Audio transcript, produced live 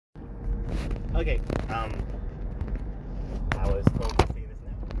Okay, I was told to say this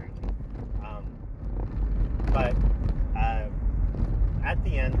now, apparently. But at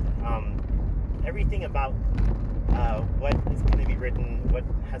the end, everything about what is going to be written, what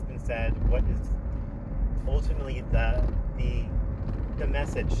has been said, what is ultimately the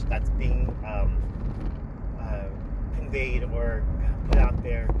message that's being conveyed or put out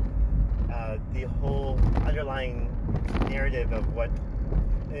there, the whole underlying narrative of what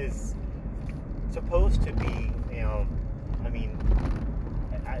is supposed to be, I mean,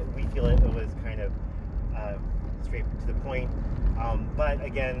 we feel it was kind of straight to the point. But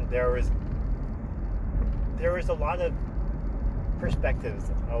again, there was a lot of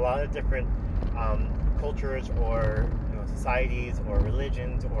perspectives, a lot of different cultures or societies or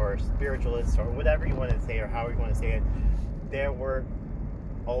religions or spiritualists or whatever you want to say or however you want to say it. There were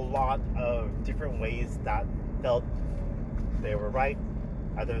a lot of different ways that felt they were right,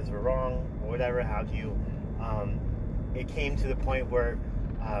 others were wrong, or whatever have you. It came to the point where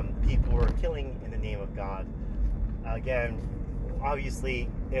people were killing in the name of God. Again, obviously,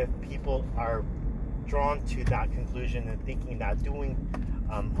 if people are drawn to that conclusion and thinking that doing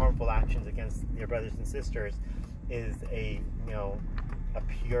harmful actions against their brothers and sisters is a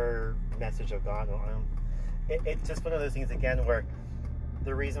pure message of God, it's just one of those things again where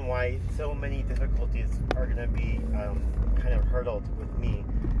the reason why so many difficulties are going to be kind of hurdled with me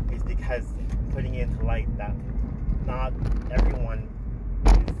is because putting into light that not everyone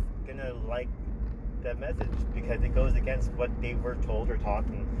is going to like the message because it goes against what they were told or taught.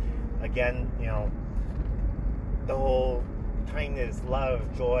 And again, the whole kindness, love,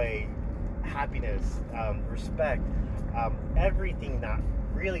 joy, happiness, respect, everything that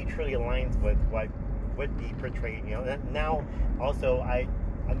really truly aligns with what would be portrayed. And now also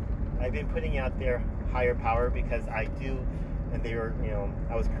I've been putting out there higher power because I do, and they were,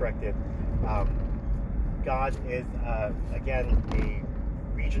 I was corrected. God is again a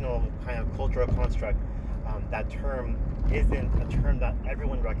regional kind of cultural construct. That term isn't a term that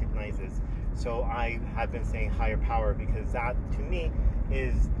everyone recognizes. So I have been saying higher power because that, to me,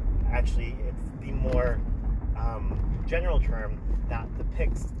 is actually, it's the more general term that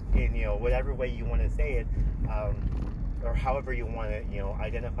depicts in, whatever way you want to say it, or however you want to,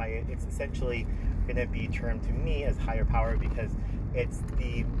 identify it. It's essentially going to be termed to me as higher power because it's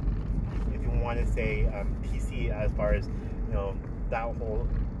the, if you want to say PC as far as, that whole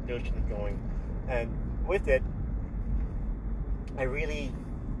notion is going. And with it, I really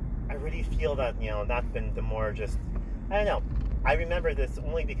feel that, that's been the more just, I don't know. I remember this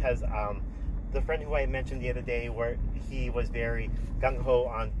only because the friend who I mentioned the other day, where he was very gung-ho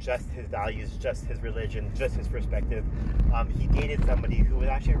on just his values, just his religion, just his perspective. He dated somebody who was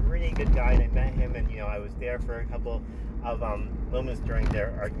actually a really good guy, and I met him, and I was there for a couple of moments during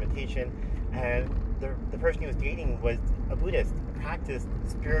their argumentation, and the person he was dating was a Buddhist, practiced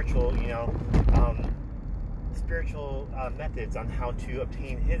spiritual, spiritual methods on how to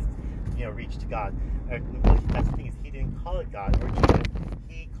obtain his, reach to God. That's the thing, is he didn't call it God or Jesus.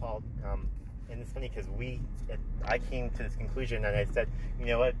 He called, and it's funny because I came to this conclusion and I said, you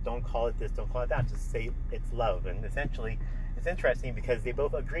know what, don't call it this, don't call it that, just say it's love. And essentially, it's interesting because they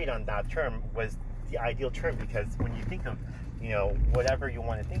both agreed on that term was the ideal term, because when you think of, whatever you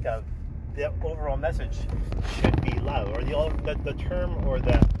want to think of, the overall message should be love, or the term or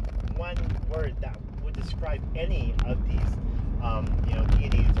the one word that would describe any of these,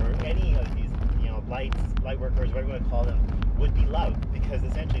 deities or any of these, light workers, whatever you want to call them, would be love, because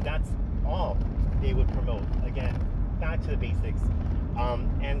essentially that's all they would promote. Again, back to the basics.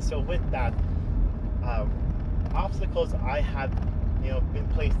 And so with that, obstacles I have, been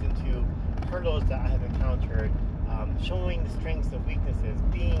placed into, hurdles that I have encountered, showing the strengths and weaknesses,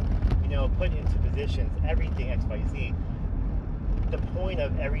 being, put into positions, everything X, Y, Z. The point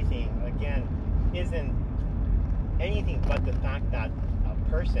of everything, again, isn't anything but the fact that a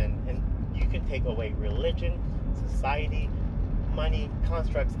person, and you can take away religion, society, money,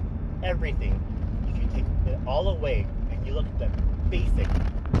 constructs, everything. If you take it all away and you look at the basic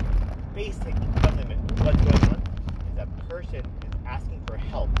fundament, what's going on is that person is asking for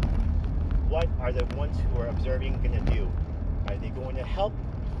help. What are the ones who are observing going to do? Are they going to help,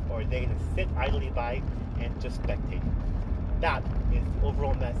 or are they going to sit idly by and just spectate? That is the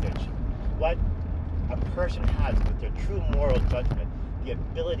overall message. What a person has with their true moral judgment, the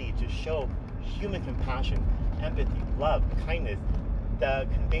ability to show human compassion, empathy, love, kindness, the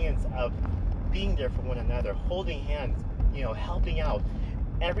conveyance of being there for one another, holding hands, helping out,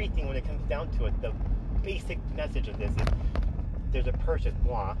 everything. When it comes down to it, the basic message of this is there's a person,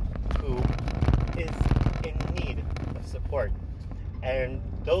 moi, who is in need of support. And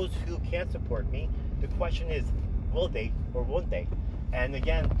those who can't support me, the question is, will they or won't they? And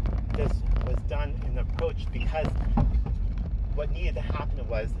again, this was done in approach because what needed to happen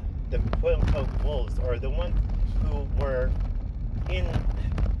was the quote-unquote wolves, or the ones who were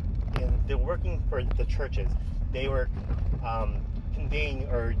they're working for the churches. They were conveying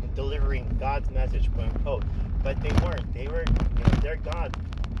or delivering God's message, quote-unquote, but they weren't. They were, their God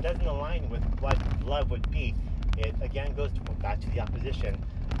doesn't align with what love would be. It again goes back to the opposition,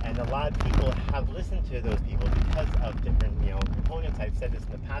 and a lot of people have listened to those people because of different components. I've said this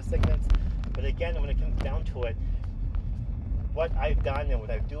in the past segments, but again, when it comes down to it, what I've done and what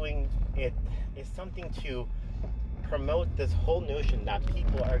I'm doing, it is something to promote this whole notion that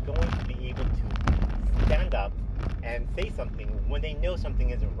people are going to be able to stand up and say something when they know something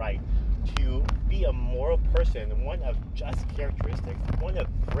isn't right, to be a moral person, one of just characteristics, one of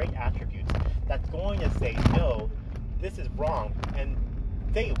great attributes, that's going to say, no, this is wrong, and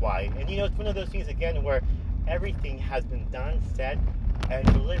say why. And it's one of those things again where everything has been done, said, and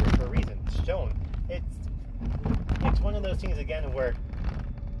delivered for a reason. It's shown. It's one of those things again where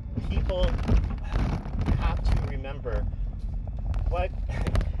people have to remember what,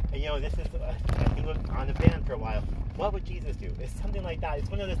 this is, I think on a band for a while, what would Jesus do? It's something like that. It's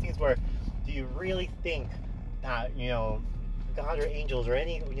one of those things where, do you really think that, God or angels or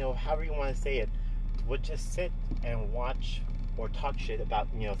any, however you want to say it, would just sit and watch or talk shit about,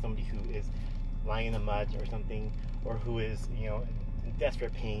 somebody who is lying in the mud or something, or who is, in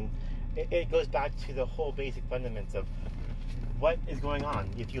desperate pain? It goes back to the whole basic fundamentals of what is going on.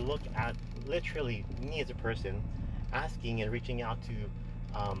 If you look at literally me as a person, asking and reaching out to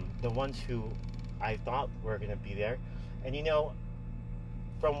the ones who I thought were going to be there, and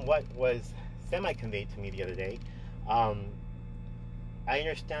from what was semi-conveyed to me the other day, I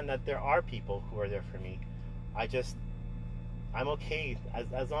understand that there are people who are there for me. I'm okay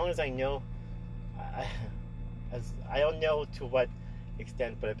as long as I know. I don't know to what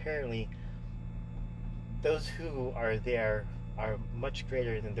extent, but apparently those who are there are much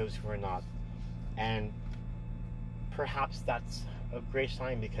greater than those who are not, and perhaps that's a great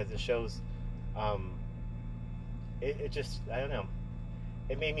sign, because it shows it just, I don't know,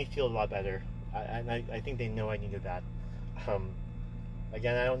 it made me feel a lot better, and I think they know I needed that.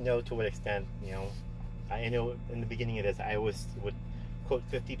 Again, I don't know to what extent. I know in the beginning of this I would quote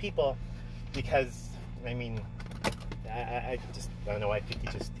 50 people, because I don't know why 50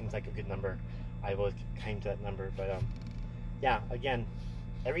 just seems like a good number. I've always came to that number, but yeah, again,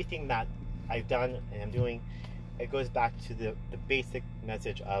 everything that I've done and I'm doing, it goes back to the basic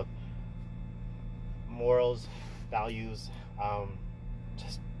message of morals, values,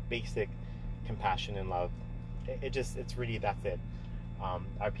 just basic compassion and love. It's really, that's it.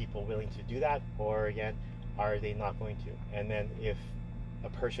 Are people willing to do that, or again, are they not going to? And then if a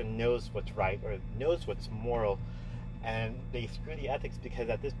person knows what's right or knows what's moral, and they screw the ethics, because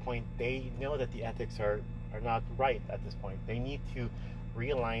at this point they know that the ethics are not right at this point. They need to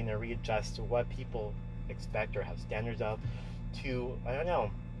realign or readjust to what people expect or have standards of, to, I don't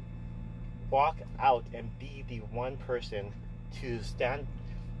know, walk out and be the one person to stand,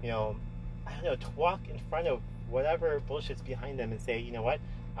 I don't know, to walk in front of whatever bullshit's behind them and say, you know what,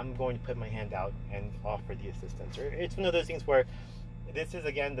 I'm going to put my hand out and offer the assistance. Or it's one of those things where this is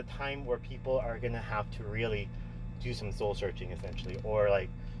again the time where people are going to have to really do some soul searching, essentially, or like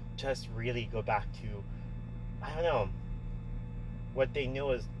just really go back to, I don't know, what they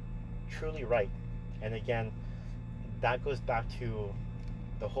know is truly right. And again, that goes back to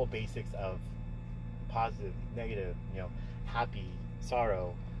the whole basics of positive, negative, happy,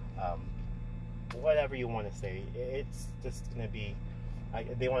 sorrow, whatever you want to say. It's just going to be,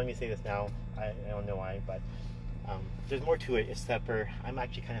 they wanted me to say this now, I don't know why, but there's more to it, except for I'm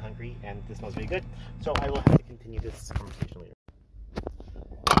actually kind of hungry and this smells really good, so I will have to continue this conversation later.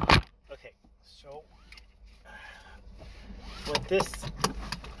 Okay, so with this,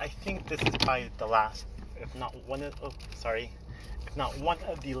 I think this is probably the last, if not one of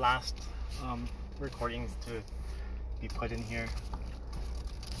the last recordings to be put in here.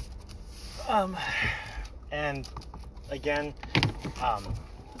 And again,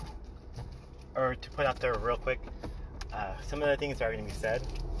 or to put out there real quick, some of the things that are going to be said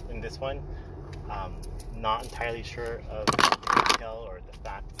in this one, not entirely sure of the detail or the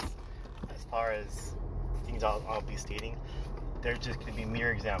facts as far as things I'll be stating. They're just going to be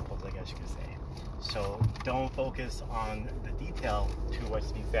mere examples, I guess you could say. So don't focus on the detail to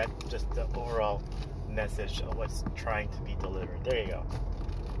what's being said, just the overall message of what's trying to be delivered. There you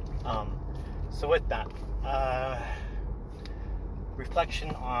go. So with that,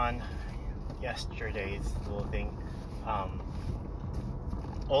 reflection on yesterday's little thing.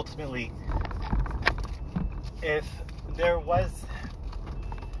 ultimately, if there was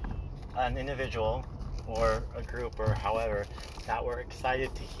an individual or a group or however that were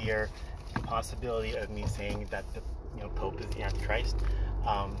excited to hear the possibility of me saying that the Pope is the Antichrist,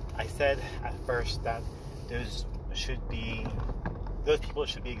 I said at first that those people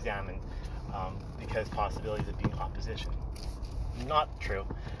should be examined because possibilities of being opposition. Not true.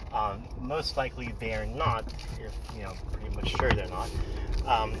 Most likely they are not, if pretty much sure they're not.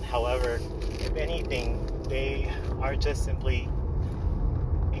 However, if anything, they are just simply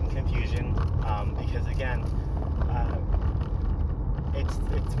in confusion because again,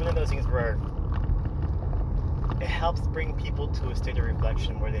 it's one of those things where it helps bring people to a state of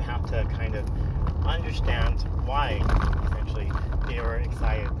reflection where they have to kind of understand why essentially they were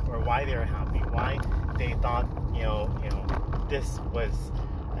excited or why they were happy, why they thought this was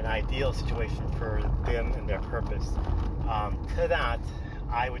an ideal situation for them and their purpose. To that,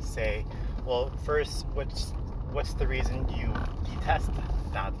 I would say, well, first, what's the reason you detest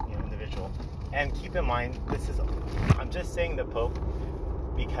that individual? And keep in mind, I'm just saying the Pope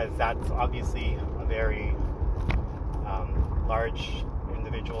because that's obviously a very large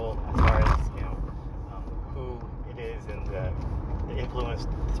individual as far as who it is and the influence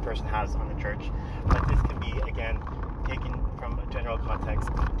this person has on the church. But this can be again taken from a general context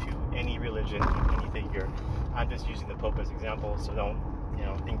to any religion, any figure. I'm just using the Pope as an example, so don't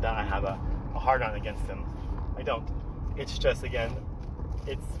think that I have a hard-on against him. I don't. It's just, again,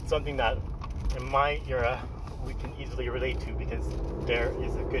 it's something that in my era we can easily relate to because there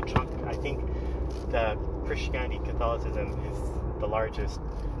is a good chunk. I think that Christianity, Catholicism is the largest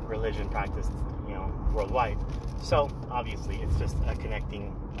religion practiced worldwide. So obviously it's just a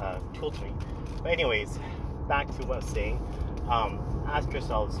connecting tool to me. But anyways, back to what I was saying. Ask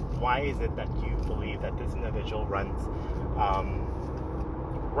yourselves, why is it that you believe that this individual runs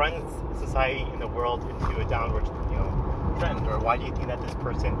society and the world into a downward trend? Or why do you think that this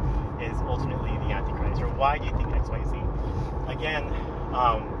person is ultimately the Antichrist? Or why do you think XYZ? Again,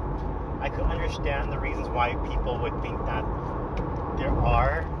 I could understand the reasons why people would think that there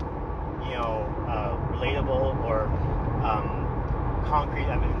are relatable or concrete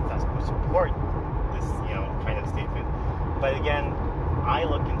evidence that would support this kind of statement. But again, I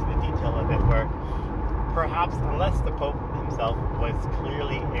look into the detail of it where perhaps, unless the Pope himself was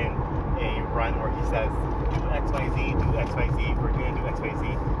clearly in a run where he says, do XYZ, we're going to do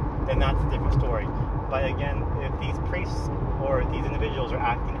XYZ, then that's a different story. But again, if these priests or these individuals are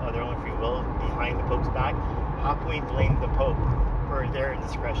acting of their own free will behind the Pope's back, how can we blame the Pope for their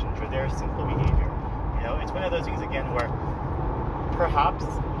indiscretion, for their sinful behavior? It's one of those things, again, where perhaps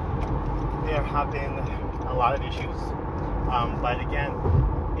there have been a lot of issues, but again,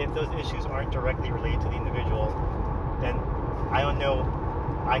 if those issues aren't directly related to the individual, then I don't know.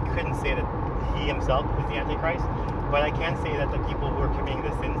 I couldn't say that he himself is the Antichrist, but I can say that the people who are committing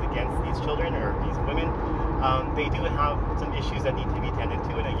the sins against these children or these women, they do have some issues that need to be tended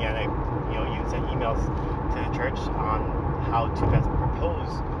to. And again, I sent emails to the church on how to best propose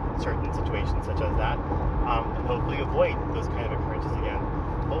certain situations such as that, and hopefully avoid those kind of occurrences again.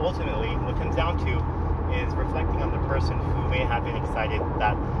 But ultimately, what it comes down to is reflecting on the person who may have been excited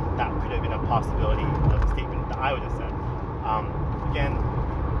that could have been a possibility of a statement that I would have said. Again,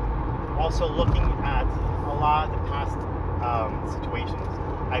 also looking at a lot of the past situations,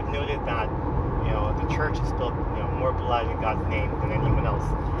 I've noted that the church has spilled more blood in God's name than anyone else.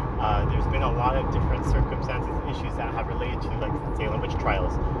 There's been a lot of different circumstances and issues that have related to, like, Salem witch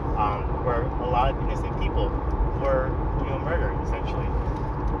trials, where a lot of innocent people were murdered, essentially.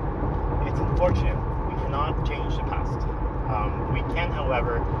 It's unfortunate. We cannot change the past. We can,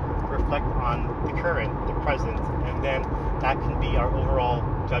 however, reflect on the current, the present, and then that can be our overall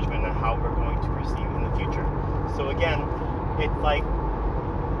judgment on how we're going to proceed in the future. So again, it's like,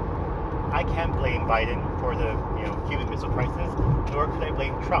 I can't blame Biden for the Cuban Missile Crisis, nor could I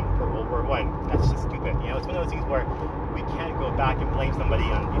blame Trump for World War I. That's just stupid. It's one of those things where we can't go back and blame somebody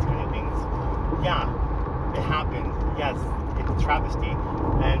on these kind of things. Yeah, it happened. Yes, it's a travesty.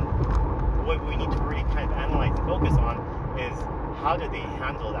 And what we need to really kind of analyze and focus on is, how do they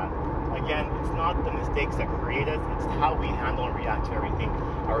handle that? Again, it's not the mistakes that create us, it's how we handle and react to everything,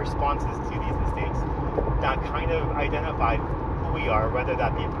 our responses to these mistakes, that kind of identify who we are, whether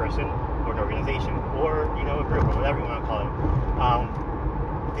that be a person or an organization or a group or whatever you want to call it.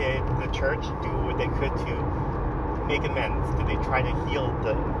 Did the church do what they could to make amends? Did they try to heal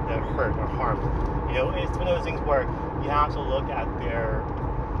the hurt or harm? It's one of those things where you have to look at their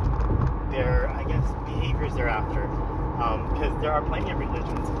I guess behaviors thereafter, because there are plenty of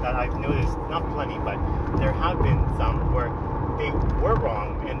religions that I've noticed, not plenty, but there have been some where they were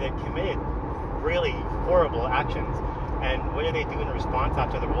wrong and they committed really horrible actions. And what did they do in response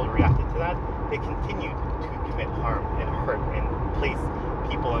after the world reacted to that? They continued to commit harm and hurt and place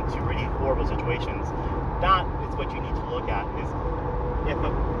people into really horrible situations. That is what you need to look at, is if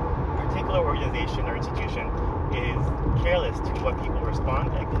a particular organization or institution is careless to what people respond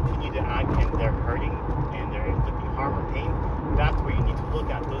and continue to act and they're hurting and they're inflicting harm or pain, that's where you need to look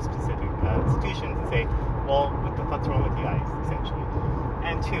at those specific institutions and say, well, what the fuck's wrong with you guys, essentially.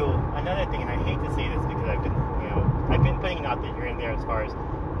 And two, another thing, and I hate to say this because I've been putting it out there here and there as far as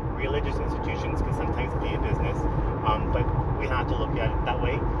religious institutions can sometimes be a business, but we have to look at it that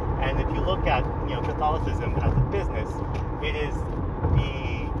way. And if you look at Catholicism as a business, it is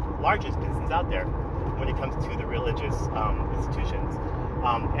the largest business out there when it comes to the religious institutions.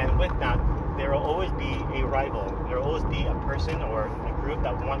 And with that, there will always be a rival. There will always be a person or a group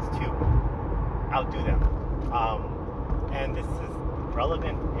that wants to outdo them. And this is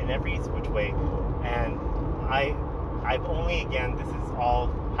relevant in every which way. And I've only, again, this is all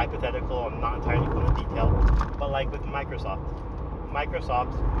hypothetical, I'm not entirely going into detail, but like with Microsoft's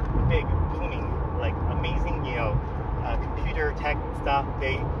big, booming, like amazing, computer tech stuff,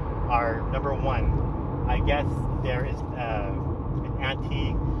 they are number one. I guess there is an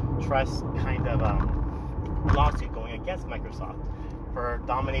antitrust kind of lawsuit going against Microsoft for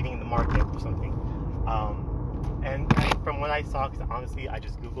dominating the market or something. And from what I saw, because honestly I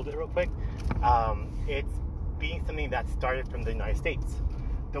just Googled it real quick, it's being something that started from the United States.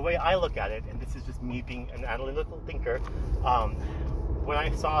 The way I look at it, and this is just me being an analytical thinker, when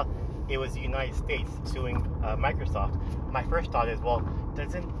I saw it was the United States suing Microsoft, my first thought is, well,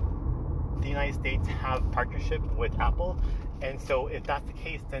 doesn't the United States have partnership with Apple? And so if that's the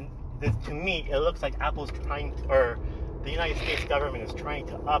case, then to me, it looks like Apple's trying to, or the United States government is trying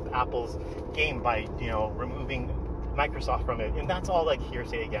to up Apple's game by, removing Microsoft from it. And that's all like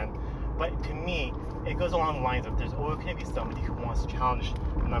hearsay again. But to me, it goes along the lines of there's always going to be somebody who wants to challenge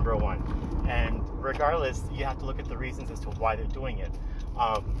number one. And regardless, you have to look at the reasons as to why they're doing it.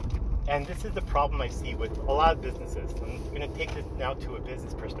 And this is the problem I see with a lot of businesses. I'm going to take this now to a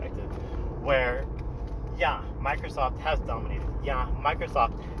business perspective where, yeah, Microsoft has dominated. Yeah,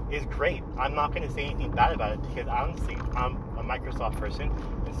 Microsoft is great. I'm not going to say anything bad about it because honestly, I'm a Microsoft person,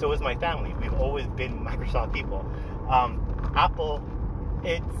 and so is my family. We've always been Microsoft people. Apple,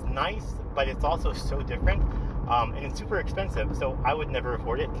 it's nice, but it's also so different, and it's super expensive, so I would never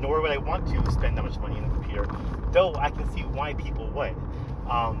afford it, nor would I want to spend that much money on a computer, though I can see why people would.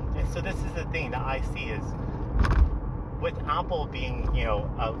 And so this is the thing that I see is, with Apple being,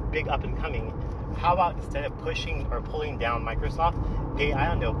 a big up and coming, how about instead of pushing or pulling down Microsoft, they,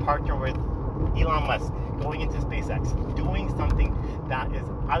 partner with Elon Musk, going into SpaceX, doing something that is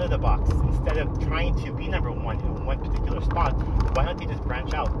out of the box. Instead of trying to be number one in one particular spot, why don't they just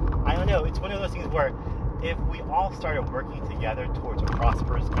branch out? I don't know. It's one of those things where if we all started working together towards a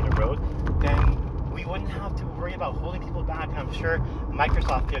prosperous kind of road, then we wouldn't have to worry about holding people back. I'm sure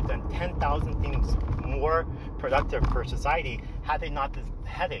Microsoft could have done 10,000 things more productive for society had they not this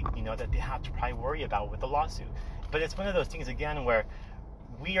headache, that they have to probably worry about with the lawsuit. But it's one of those things, again, where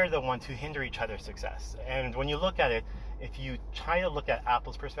we are the ones who hinder each other's success. And when you look at it, if you try to look at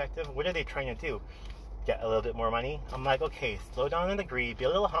Apple's perspective, what are they trying to do? Get a little bit more money? I'm like, okay, slow down and agree, be a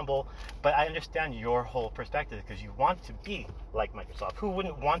little humble, but I understand your whole perspective because you want to be like Microsoft. Who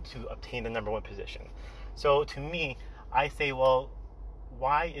wouldn't want to obtain the number one position? So to me, I say, well,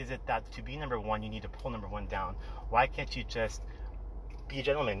 why is it that to be number one, you need to pull number one down? Why can't you just be a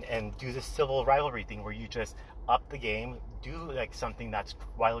gentleman and do this civil rivalry thing where you just up the game, do like something that's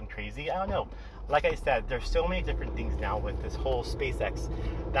wild and crazy? I don't know. Like I said, there's so many different things now with this whole SpaceX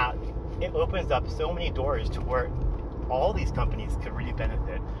that it opens up so many doors to where all these companies could really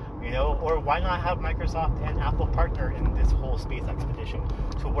benefit, or why not have Microsoft and Apple partner in this whole space expedition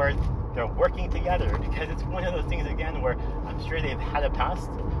to where they're working together? Because it's one of those things, again, where I'm sure they've had a past,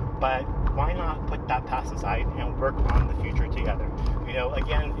 but why not put that past aside and work on the future together?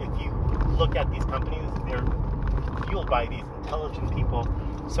 Again, if you look at these companies, they're fueled by these intelligent people.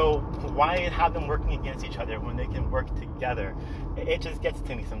 So why have them working against each other when they can work together? It just gets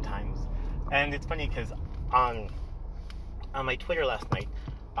to me sometimes. And it's funny because on my Twitter last night,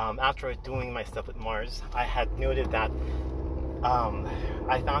 after I was doing my stuff with Mars, I had noted that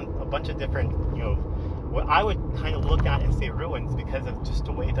I found a bunch of different, what I would kind of look at and say ruins because of just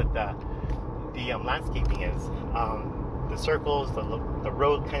the way that the landscaping is. The circles, the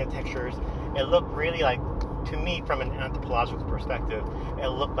road kind of textures, it looked really like, to me, from an anthropological perspective, it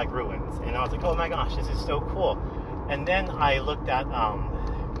looked like ruins. And I was like, oh my gosh, this is so cool. And then I looked at,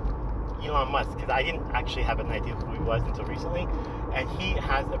 Elon Musk, because I didn't actually have an idea who he was until recently, and he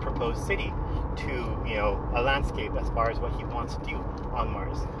has a proposed city to, a landscape as far as what he wants to do on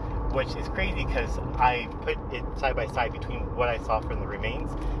Mars, which is crazy because I put it side by side between what I saw from the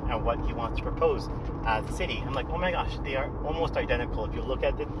remains and what he wants to propose as a city. I'm like, oh my gosh, they are almost identical. If you look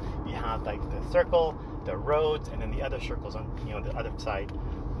at it, you have like the circle, the roads, and then the other circles on the other side.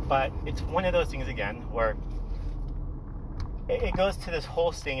 But it's one of those things again where it goes to this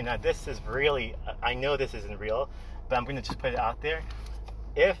whole thing that this is really, I know this isn't real, but I'm going to just put it out there.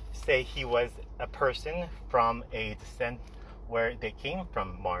 If, say, he was a person from a descent where they came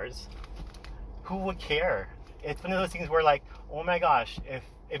from Mars, who would care? It's one of those things where, like, oh my gosh, if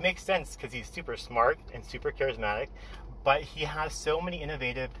it makes sense because he's super smart and super charismatic, but he has so many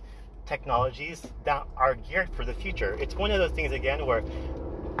innovative technologies that are geared for the future. It's one of those things again where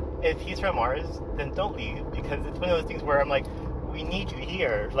if he's from Mars, then don't leave, because it's one of those things where I'm like, we need you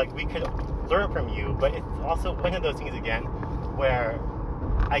here. Like, we could learn from you, but it's also one of those things again where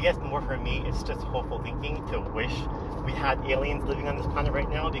I guess more for me, it's just hopeful thinking to wish we had aliens living on this planet right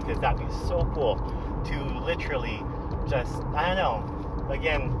now, because that'd be so cool to literally just, I don't know,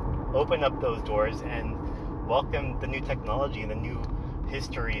 again, open up those doors and welcome the new technology and the new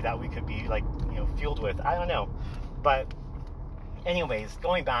history that we could be like, fueled with. I don't know. But anyways,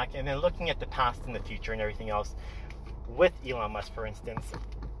 going back and then looking at the past and the future and everything else, with Elon Musk, for instance,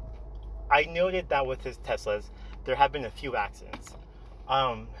 I noted that with his Teslas, there have been a few accidents.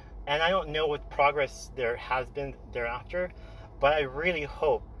 And I don't know what progress there has been thereafter, but I really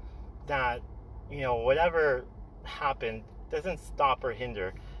hope that, whatever happened doesn't stop or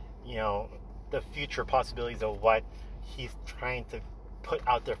hinder, the future possibilities of what he's trying to put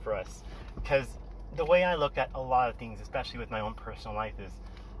out there for us. Because the way I look at a lot of things, especially with my own personal life, is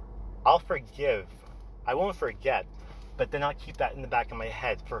I'll forgive, I won't forget, but then I'll keep that in the back of my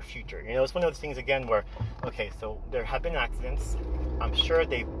head for future. It's one of those things again where, okay, so there have been accidents. I'm sure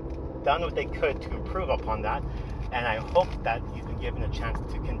they've done what they could to improve upon that, and I hope that he's been given a chance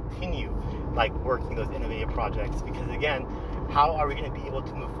to continue like working those innovative projects, because again, how are we going to be able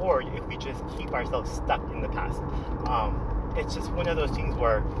to move forward if we just keep ourselves stuck in the past? It's just one of those things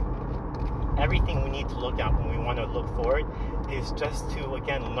where everything we need to look at when we want to look forward is just to,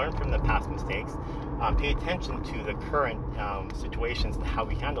 again, learn from the past mistakes, pay attention to the current situations and how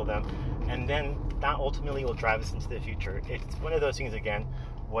we handle them, and then that ultimately will drive us into the future. It's one of those things, again,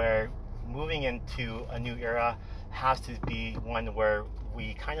 where moving into a new era has to be one where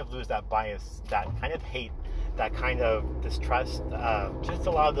we kind of lose that bias, that kind of hate, that kind of distrust, just a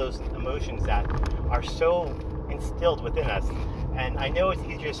lot of those emotions that are so instilled within us. And I know it's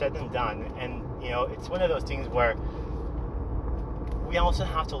easier said than done, and it's one of those things where we also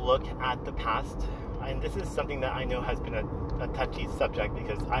have to look at the past, and this is something that I know has been a touchy subject,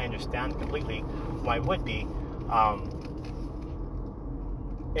 because I understand completely why it would be.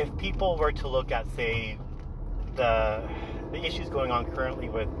 If people were to look at, say, the issues going on currently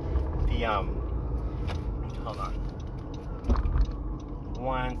with the hold on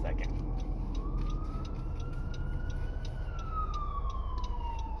 1 second.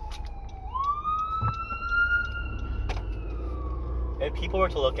 If people were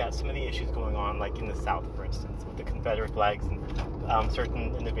to look at some of the issues going on, like in the South, for instance, with the Confederate flags and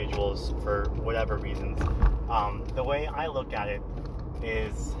certain individuals for whatever reasons, the way I look at it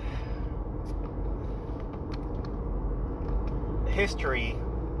is history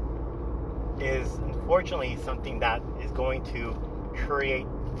is unfortunately something that is going to create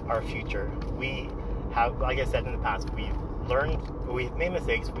our future. We have, like I said in the past, we've made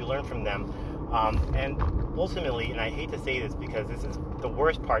mistakes, we learn from them, and ultimately, and I hate to say this because this is the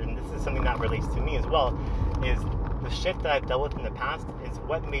worst part, and this is something that relates to me as well, is the shit that I've dealt with in the past is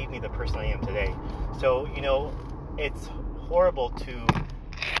what made me the person I am today. So, it's horrible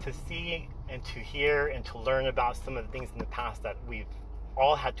to see and to hear and to learn about some of the things in the past that we've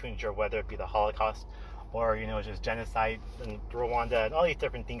all had to endure, whether it be the Holocaust or, just genocide in Rwanda and all these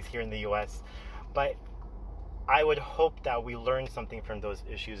different things here in the US. But I would hope that we learn something from those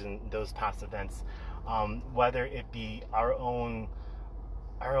issues and those past events, whether it be our own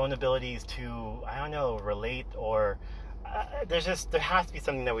abilities to, I don't know, relate, or there has to be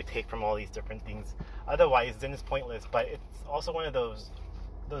something that we take from all these different things. Otherwise, then it's pointless. But it's also one of those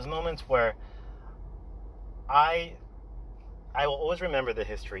moments where I will always remember the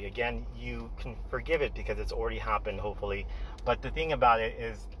history. Again, you can forgive it because it's already happened, hopefully. But the thing about it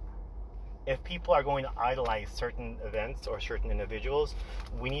is, if people are going to idolize certain events or certain individuals,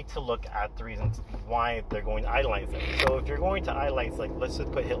 we need to look at the reasons why they're going to idolize them. So if you're going to idolize, like, let's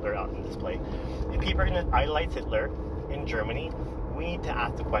just put Hitler out on display. If people are going to idolize Hitler in Germany, we need to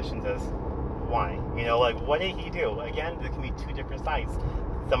ask the questions as why. You know, like, what did he do? Again, there can be two different sides.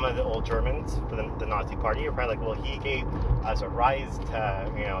 Some of the old Germans for the Nazi Party are probably like, well, he gave us a rise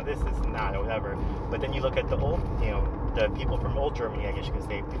to, you know, this and that, or whatever. But then you look at the old, you know, the people from old Germany, I guess you could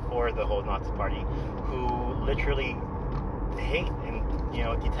say, before the whole Nazi Party, who literally hate and, you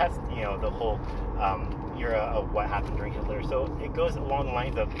know, detest, you know, the whole era of what happened during Hitler. So it goes along the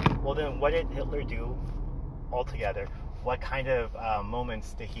lines of, well, then what did Hitler do altogether? What kind of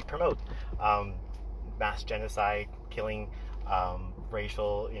moments did he promote? Mass genocide, killing,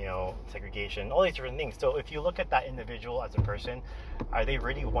 racial, you know, segregation, all these different things. So if you look at that individual as a person, are they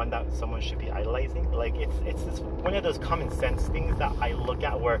really one that someone should be idolizing? Like, it's just one of those common sense things that I look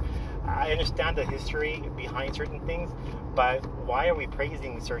at, where I understand the history behind certain things, but why are we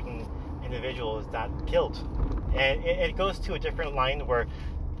praising certain individuals that killed? And it goes to a different line where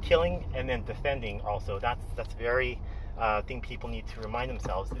killing and then defending also, that's very thing people need to remind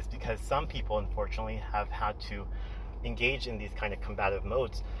themselves, is because some people unfortunately have had to engage in these kind of combative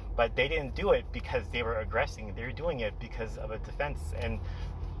modes, but they didn't do it because they were aggressing. They were doing it because of a defense. And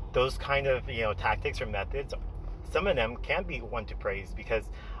those kind of, you know, tactics or methods, some of them can be one to praise because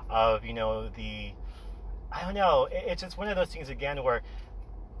of, you know, I don't know, it's just one of those things again where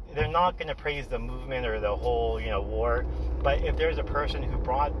they're not going to praise the movement or the whole, you know, war, but if there's a person who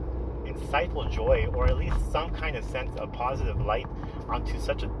brought insightful joy, or at least some kind of sense of positive light onto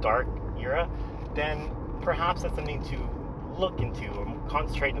such a dark era, then perhaps that's something to look into or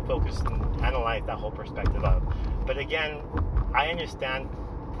concentrate and focus and analyze that whole perspective of. But again, I understand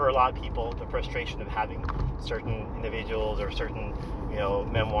for a lot of people the frustration of having certain individuals or certain, you know,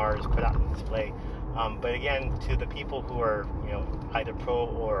 memoirs put out on display. But again, to the people who are, you know, either pro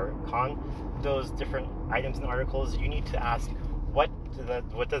or con those different items and articles, you need to ask, what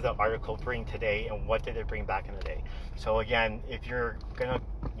does the article bring today, and what did it bring back in the day? So again, if you're gonna,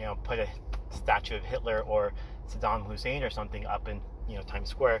 you know, put a statue of Hitler or Saddam Hussein or something up in, you know, Times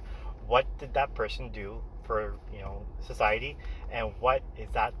Square, what did that person do for, you know, society, and what is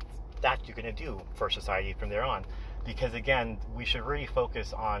that statue going to do for society from there on? Because again, we should really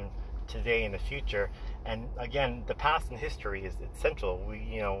focus on today and the future. And again, the past and history is essential.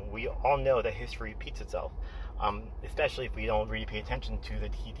 We all know that history repeats itself, especially if we don't really pay attention to the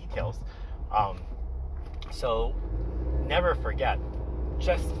key details. So never forget.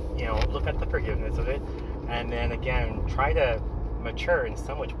 Just, you know, look at the forgiveness of it, and then again, try to mature in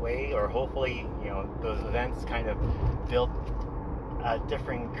some which way, or hopefully, you know, those events kind of build a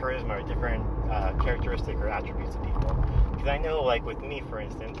different charisma or different characteristic or attributes of people. Because I know, like with me, for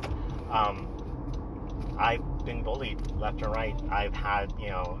instance, I've been bullied left and right. I've had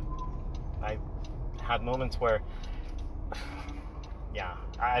moments where, yeah,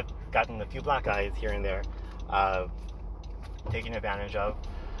 I've gotten a few black eyes here and there, taken advantage of,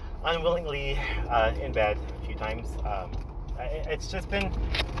 unwillingly, in bed a few times. It's just been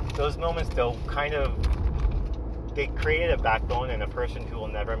those moments, though, kind of, they created a backbone and a person who will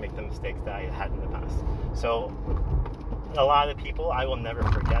never make the mistakes that I had in the past. So a lot of people I will never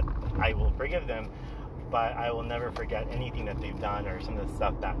forget. I will forgive them, but I will never forget anything that they've done or some of the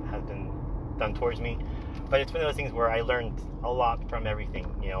stuff that has been done towards me. But it's one of those things where I learned a lot from everything,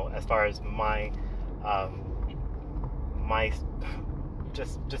 you know, as far as my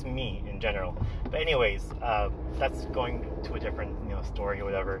just me in general. But anyways, that's going to a different, you know, story or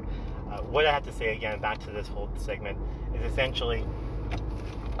whatever. What I have to say again, back to this whole segment, is essentially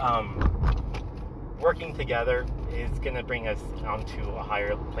working together is going to bring us onto a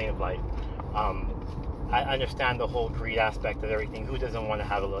higher plane of life. I understand the whole greed aspect of everything. Who doesn't want to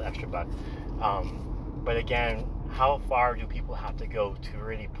have a little extra buck? But again, how far do people have to go to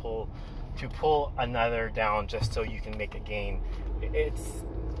really pull another down just so you can make a gain? It's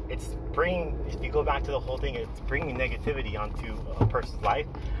bringing, if you go back to the whole thing, it's bringing negativity onto a person's life.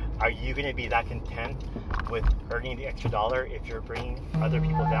 Are you going to be that content with earning the extra dollar if you're bringing other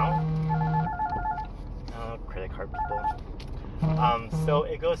people down? Credit card people. So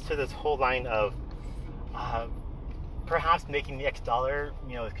it goes to this whole line of perhaps making the extra dollar,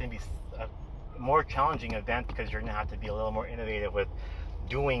 you know, it's going to be a more challenging event because you're going to have to be a little more innovative with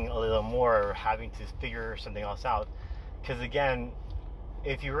doing a little more or having to figure something else out. Because again,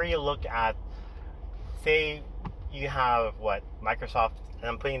 if you really look at, say you have Microsoft, and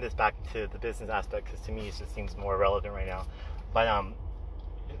I'm putting this back to the business aspect because to me it just seems more relevant right now, but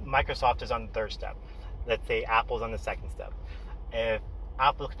Microsoft is on the third step. Let's say Apple's on the second step. If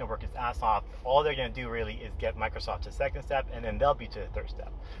Apple's going to work its ass off, all they're going to do really is get Microsoft to the second step, and then they'll be to the third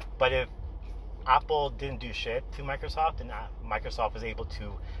step. But if Apple didn't do shit to Microsoft, and Microsoft was able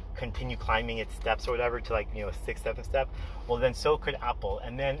to continue climbing its steps or whatever to like, you know, 6th, 7th step, well then so could Apple.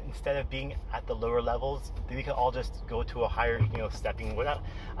 And then instead of being at the lower levels, we could all just go to a higher, you know, stepping without.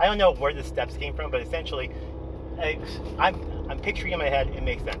 I don't know where the steps came from, but essentially I'm picturing in my head, it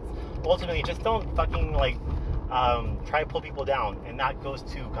makes sense. Ultimately, just don't fucking like try to pull people down, and that goes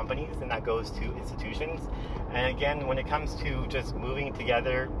to companies and that goes to institutions. And again, when it comes to just moving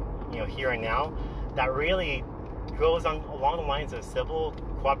together, you know, here and now, that really goes on along the lines of civil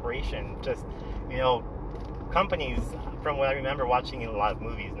cooperation. Just, you know, companies, from what I remember watching in a lot of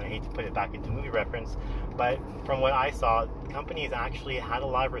movies, and I hate to put it back into movie reference, but from what I saw, companies actually had a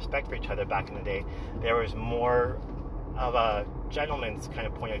lot of respect for each other back in the day. There was more of a gentleman's kind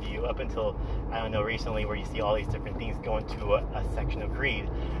of point of view up until, I don't know, recently, where you see all these different things go into a section of greed.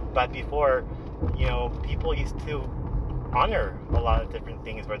 But before, you know, people used to honor a lot of different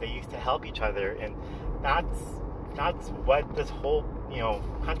things where they used to help each other, and that's what this whole, you know,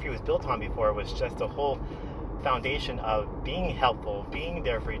 country was built on before, was just a whole foundation of being helpful, being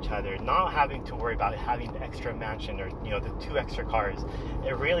there for each other, not having to worry about having the extra mansion or, you know, the 2 extra cars.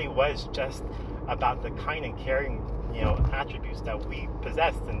 It really was just about the kind and caring, you know, attributes that we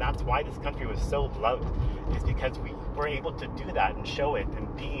possessed. And that's why this country was so loved, is because we were able to do that and show it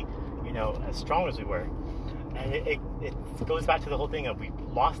and be, you know, as strong as we were. And it goes back to the whole thing of, we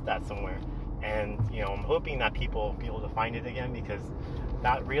lost that somewhere. And, you know, I'm hoping that people will be able to find it again, because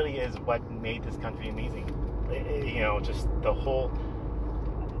that really is what made this country amazing. You know, just the whole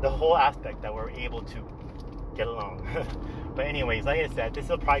aspect that we're able to get along. But anyways, like I said, this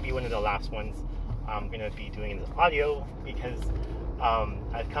will probably be one of the last ones I'm going to be doing this audio, because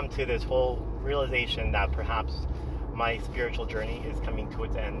I've come to this whole realization that perhaps my spiritual journey is coming to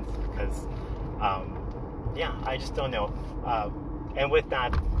its end, because yeah, I just don't know. And with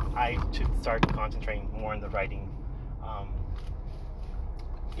that, I should start concentrating more on the writing.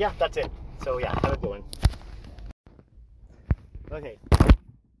 Yeah, that's it. So yeah, have a good one. Okay,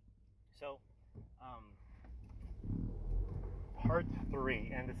 so part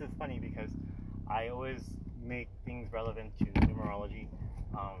 3, and this is funny because I always make things relevant to numerology,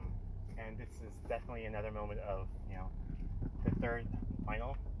 and this is definitely another moment of, you know, the third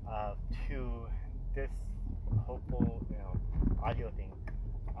final to this hopeful, you know, audio thing.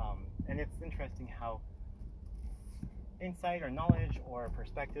 And it's interesting how insight or knowledge or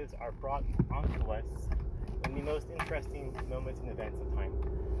perspectives are brought onto us in the most interesting moments and events of time.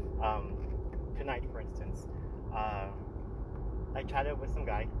 Tonight, for instance, I chatted with some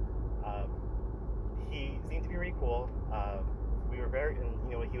guy. He seemed to be really cool. We were very,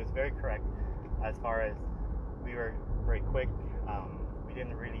 you know, he was very correct as far as we were very quick. We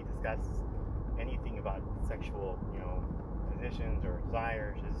didn't really discuss anything about sexual, you know, positions or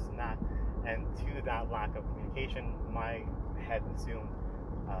desires, this and that. And to that lack of communication, my head assumed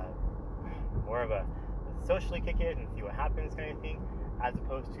more of a socially kick it and see what happens kind of thing, as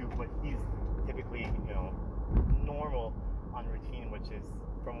opposed to what he's typically, you know, normal on routine, which is,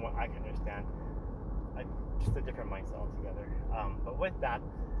 from what I can understand, just a different mindset altogether. But with that,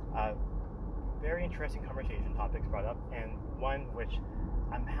 very interesting conversation topics brought up, and one which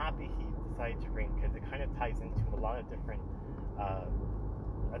I'm happy he decided to bring, because it kind of ties into a lot of different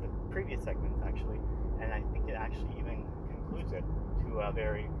the previous segments, actually, and I think it actually even concludes it to a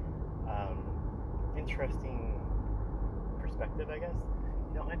very interesting perspective, I guess.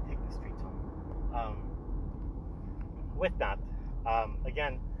 You know, I'm gonna take the streets home. With that,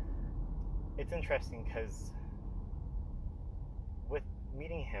 again, it's interesting because with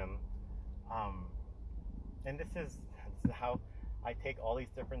meeting him, and this is how I take all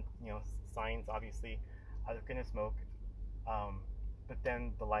these different, you know, signs. Obviously, I was gonna smoke, but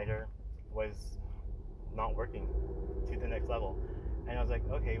then the lighter was not working to the next level, and I was like,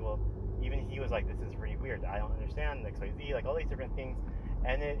 okay, well, even he was like, this is really weird, I don't understand XYZ, like all these different things.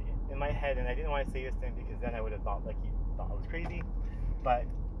 And it, in my head, and I didn't want to say this to him because then I would have thought like he thought I was crazy, but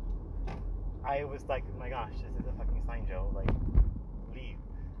I was like, oh my gosh, this is a fucking sign, Joe, like, leave.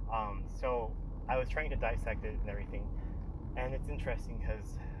 So I was trying to dissect it and everything, and it's interesting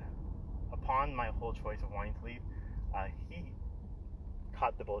because upon my whole choice of wanting to leave, he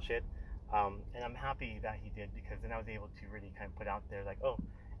caught the bullshit, and I'm happy that he did, because then I was able to really kind of put out there like, oh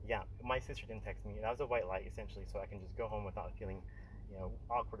yeah, my sister didn't text me, and that was a white light essentially, so I can just go home without feeling, you know,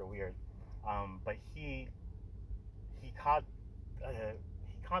 awkward or weird. But he caught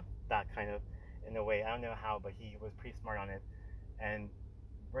that kind of in a way. I don't know how, but he was pretty smart on it. And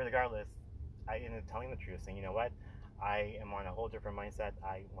regardless, I ended up telling the truth, saying, you know what, I am on a whole different mindset.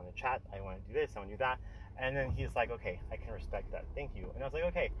 I want to chat. I want to do this. I want to do that. And then he's like, okay, I can respect that. Thank you. And I was like,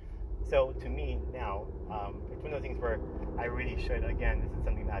 okay, So to me now, it's one of those things where I really should, again, this is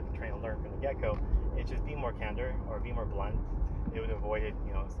something that I've been trying to learn from the get-go, it's just be more candor or be more blunt. It would have avoided,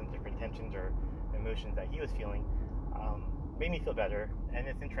 some different tensions or emotions that he was feeling. Made me feel better. And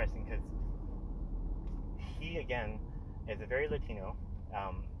it's interesting because he, again, is a very Latino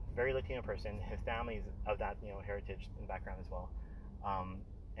person. His family is of that, heritage and background as well.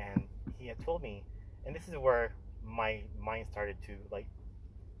 And he had told me, and this is where my mind started to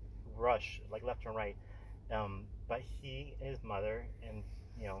rush left and right. But he and his mother and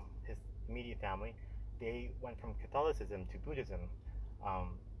his immediate family, they went from Catholicism to Buddhism,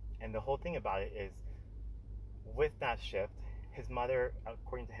 and the whole thing about it is, with that shift, his mother,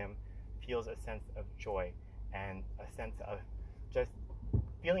 according to him, feels a sense of joy and a sense of just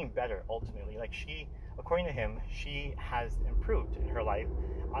feeling better ultimately. According to him, she has improved in her life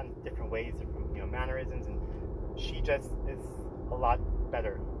on different ways, different mannerisms, and she just is a lot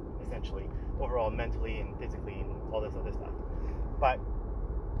better, essentially, overall, mentally and physically and all this other stuff. But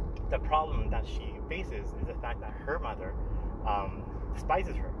the problem that she faces is the fact that her mother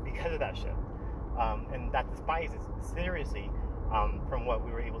despises her because of that shift. And that despise is seriously, from what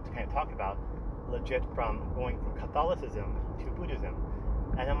we were able to kind of talk about, legit from going from Catholicism to Buddhism.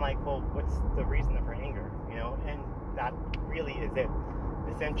 And I'm like, well, what's the reason of her anger? And that really is it.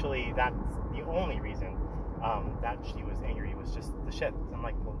 Essentially, that's the only reason that she was angry, was just the shift. I'm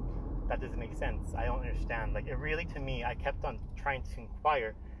like, well, that doesn't make sense. I don't understand. It really, to me, I kept on trying to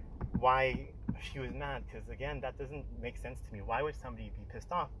inquire why she was mad, because again, that doesn't make sense to me. Why would somebody be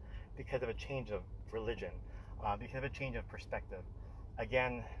pissed off because of a change of religion, because of a change of perspective?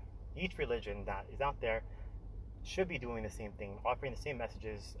 Again, each religion that is out there should be doing the same thing, offering the same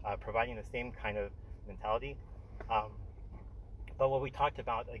messages, providing the same kind of mentality. But what we talked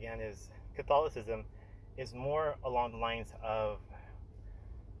about, again, is Catholicism is more along the lines of,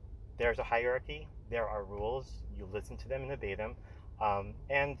 there's a hierarchy, there are rules, you listen to them and obey them,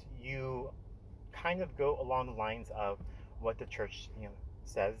 and you kind of go along the lines of what the church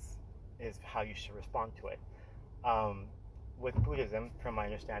says is how you should respond to it. With Buddhism, from my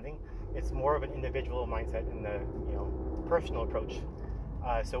understanding, it's more of an individual mindset and the personal approach.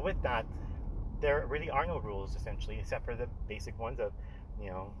 So with that, there really are no rules, essentially, except for the basic ones of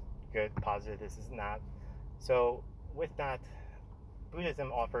good, positive, this and that. So with that,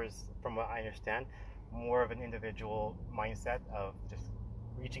 Buddhism offers, from what I understand, more of an individual mindset of just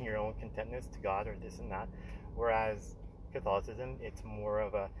reaching your own contentness to God or this and that, whereas Catholicism, it's more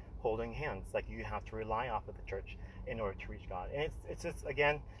of a holding hands, you have to rely off of the church in order to reach God. And it's just,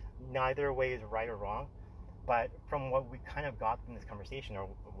 again, neither way is right or wrong, but from what we kind of got from this conversation, or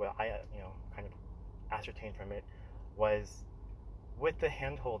what I kind of ascertained from it, was with the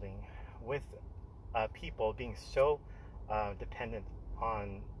hand holding, with people being so dependent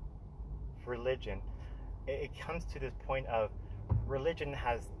on religion, it comes to this point of religion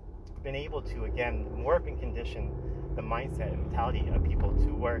has been able to, again, morph and condition the mindset and mentality of people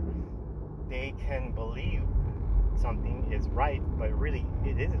to where they can believe something is right, but really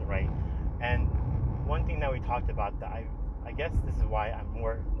it isn't right. And one thing that we talked about, that I guess this is why I'm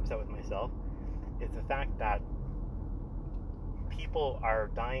more upset with myself, is the fact that people are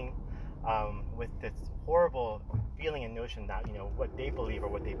dying with this horrible feeling and notion that what they believe or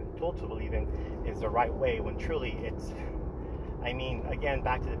what they've been told to believe in is the right way, when truly it's, again,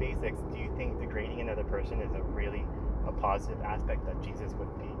 back to the basics. Do you think degrading another person is a positive aspect that Jesus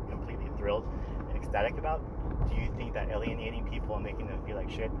would be completely thrilled and ecstatic about? Do you think that alienating people and making them feel like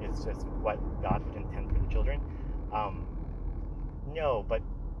shit is just what God would intend for the children? No, but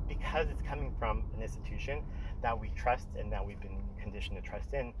because it's coming from an institution that we trust and that we've been conditioned to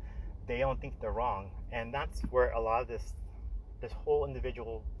trust in, they don't think they're wrong. And that's where a lot of this whole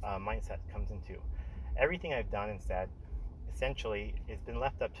individual mindset comes into. Everything I've done and said, essentially, has been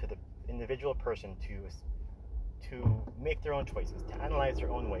left up to the individual person to make their own choices, to analyze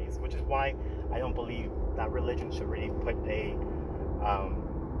their own ways, which is why I don't believe that religion should really put a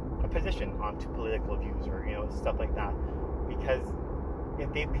position onto political views or stuff like that, because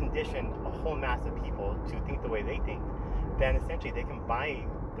if they've conditioned a whole mass of people to think the way they think, then essentially they can buy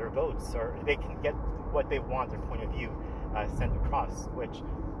their votes, or they can get what they want, their point of view, sent across, which,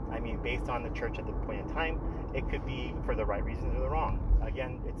 based on the church at the point in time, it could be for the right reasons or the wrong.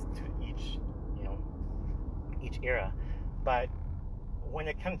 Again, it's to each era. But when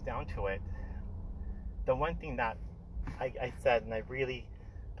it comes down to it, the one thing that I said, and I really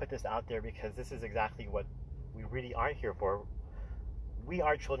put this out there because this is exactly what we really are here for. We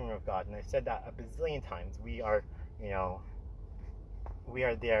are children of God, and I said that a bazillion times. We are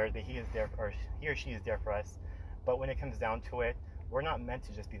there, that He is there, or He or she is there for us. But when it comes down to it, we're not meant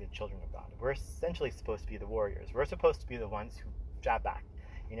to just be the children of God. We're essentially supposed to be the warriors. We're supposed to be the ones who jab back.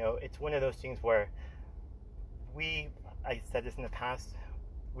 It's one of those things where I said this in the past,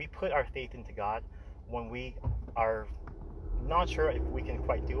 we put our faith into God when we are not sure if we can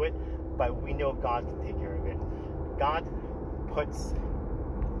quite do it, but we know God can take care of it. God puts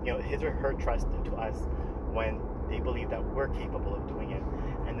his or her trust into us when they believe that we're capable of doing it.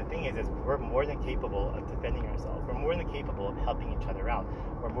 And the thing is we're more than capable of defending ourselves. We're more than capable of helping each other out.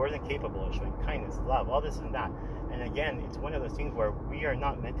 We're more than capable of showing kindness, love, all this and that. And again, it's one of those things where we are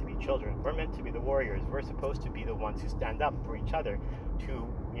not meant to be children. We're meant to be the warriors. We're supposed to be the ones who stand up for each other to,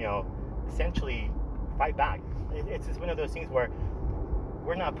 essentially fight back. It's just one of those things where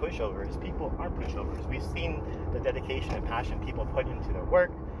we're not pushovers. People aren't pushovers. We've seen the dedication and passion people put into their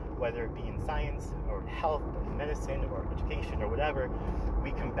work, whether it be in science or health or medicine or education or whatever.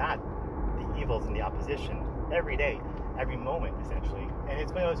 We combat the evils and the opposition every day, every moment, essentially. And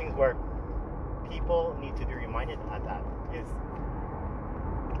it's one of those things where people need to be reminded of that. Is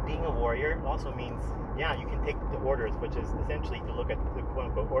being a warrior also means, you can take the orders, which is essentially, to look at the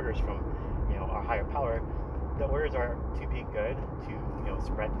quote-unquote orders from, our higher power. The orders are to be good, to,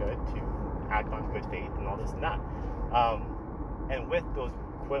 spread good, to act on good faith and all this and that. And with those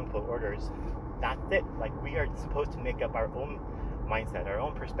quote-unquote orders, that's it. Like, we are supposed to make up our own mindset, our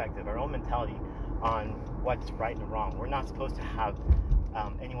own perspective, our own mentality on what's right and wrong. We're not supposed to have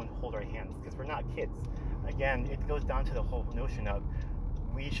anyone hold our hands, because we're not kids. Again, it goes down to the whole notion of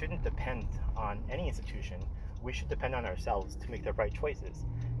we shouldn't depend on any institution. We should depend on ourselves to make the right choices.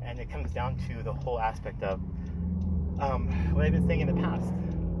 And it comes down to the whole aspect of what I've been saying in the past.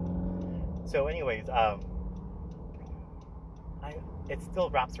 So anyways, it still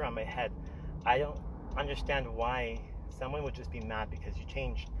wraps around my head. I don't understand why someone would just be mad because you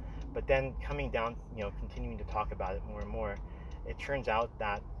changed. But then coming down, continuing to talk about it more and more, it turns out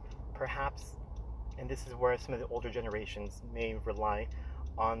that perhaps, and this is where some of the older generations may rely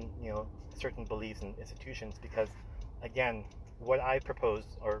on, certain beliefs and institutions, because again, what I propose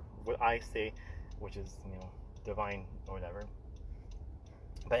or what I say, which is, divine or whatever.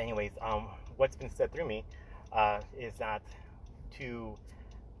 But anyways, what's been said through me is that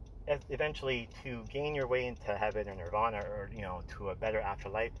eventually to gain your way into heaven or nirvana, or to a better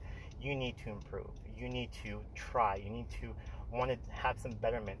afterlife, you need to improve. You need to try. You need to want to have some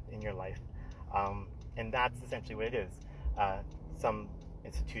betterment in your life, and that's essentially what it is. Some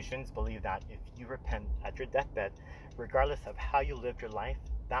institutions believe that if you repent at your deathbed, regardless of how you lived your life,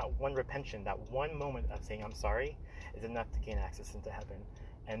 that one repentance, that one moment of saying I'm sorry, is enough to gain access into heaven.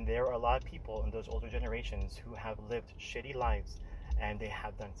 And there are a lot of people in those older generations who have lived shitty lives, and they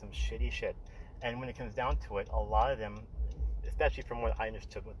have done some shitty shit. And when it comes down to it, a lot of them, especially from what I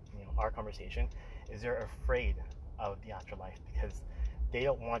understood with our conversation, is they're afraid of the afterlife, because they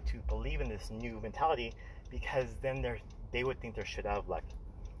don't want to believe in this new mentality, because then they would think they're shit out of luck.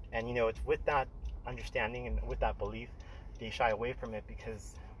 And it's with that understanding and with that belief, they shy away from it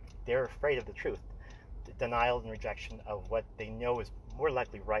because they're afraid of the truth, the denial and rejection of what they know is more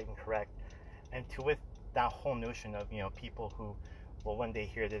likely right and correct. And with that whole notion of people who will one day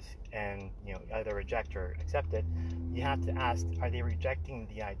hear this and either reject or accept it, you have to ask, are they rejecting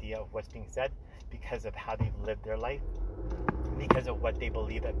the idea of what's being said because of how they've lived their life, because of what they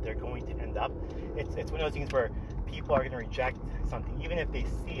believe that they're going to end up? It's one of those things where people are going to reject something even if they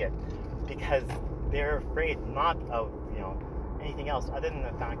see it, because they're afraid not of anything else other than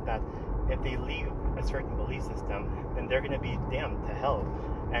the fact that if they leave a certain belief system, then they're going to be damned to hell.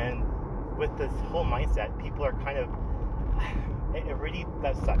 And with this whole mindset, people are kind of, it really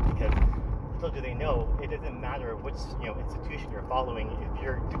does suck, because little do they know, it doesn't matter which institution you're following. If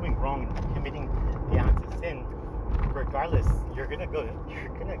you're doing wrong and committing the acts of sin, regardless, you're gonna go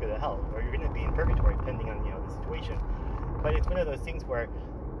to hell, or you're gonna be in purgatory, depending on the situation. But it's one of those things where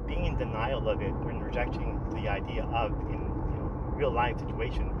being in denial of it and rejecting the idea of in real life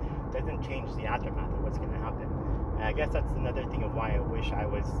situation doesn't change the aftermath of what's going to happen. And I guess that's another thing of why I wish I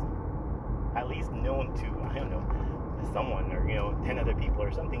was at least known to, I don't know, someone or 10 other people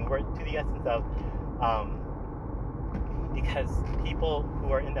or something, where to the essence of because people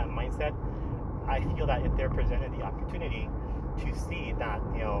who are in that mindset, I feel that if they're presented the opportunity to see that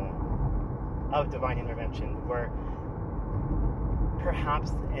of divine intervention, where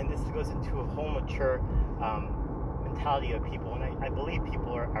perhaps, and this goes into a whole mature mentality of people, and I believe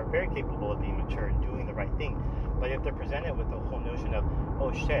people are very capable of being mature and doing the right thing, but if they're presented with the whole notion of,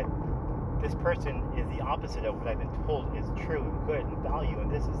 oh shit, this person is the opposite of what I've been told is true and good and value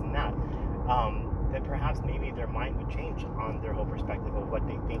and this and that, then perhaps maybe their mind would change on their whole perspective of what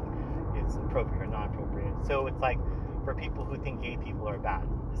they think is appropriate or not appropriate. So it's like, for people who think gay people are bad,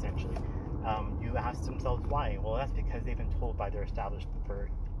 essentially. You ask themselves why. Well, that's because they've been told by their establishment for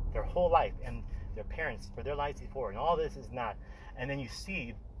their whole life, and their parents for their lives before, and all this is not. And then you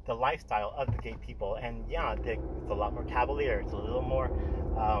see the lifestyle of the gay people, and yeah, it's a lot more cavalier. It's a little more,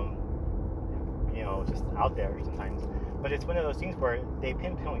 just out there sometimes. But it's one of those things where they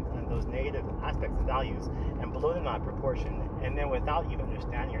pinpoint on those negative aspects and values and blow them out of proportion, and then without even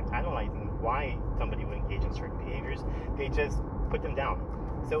understanding or analyzing why somebody would engage in certain behaviors, they just put them down.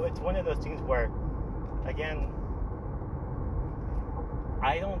 So it's one of those things where, again,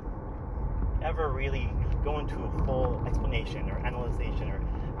 I don't ever really go into a full explanation or analyzation, or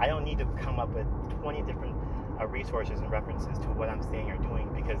I don't need to come up with 20 different resources and references to what I'm saying or doing,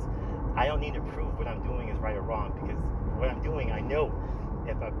 because I don't need to prove what I'm doing is right or wrong, because what I'm doing, I know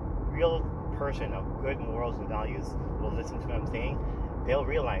if a real person of good morals and values will listen to what I'm saying, they'll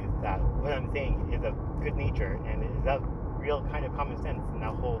realize that what I'm saying is of good nature and is of real kind of common sense, and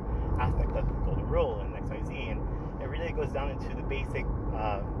that whole aspect of the golden rule and XYZ, and it really goes down into the basic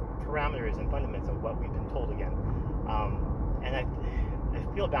parameters and fundamentals of what we've been told again. And I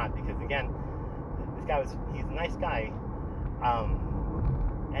feel bad because, again, this guy he's a nice guy,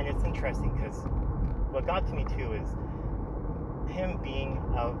 and it's interesting because what got to me too is him being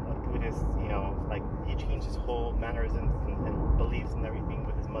a Buddhist, like he changed his whole mannerisms and beliefs and everything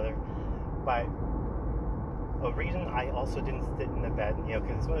with his mother. But a reason I also didn't sit in the bed,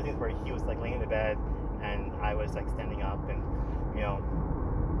 because it's one of the things where he was like laying in the bed and I was like standing up, and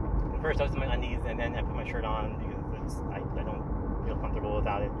first I was in my undies and then I put my shirt on because I don't feel comfortable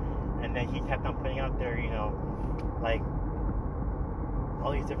without it. And then he kept on putting out there, like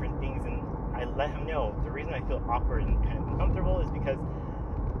all these different things, and I let him know the reason I feel awkward and kind of uncomfortable is because,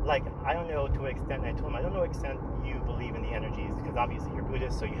 like, I don't know to what extent, and I told him I don't know to what extent you believe in the energies, because obviously you're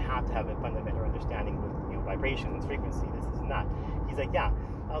Buddhist, so you have to have a fundamental understanding with vibrations, frequency, this is not. He's like, yeah.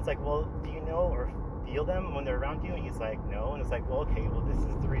 I was like, well, do you know or feel them when they're around you? And he's like, no. And it's like, well, okay, well, this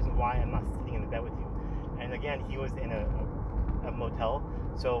is the reason why I'm not sitting in the bed with you. And again, he was in a motel,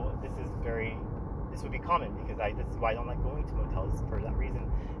 so this would be common, because this is why I don't like going to motels for that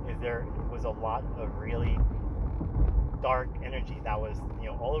reason, is there was a lot of really dark energy that was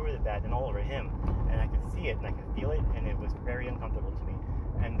all over the bed and all over him, and I could see it and I could feel it, and it was very uncomfortable to me.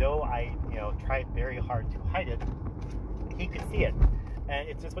 And though I tried very hard to hide it, he could see it. And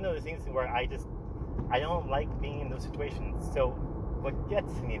it's just one of those things where I don't like being in those situations. So what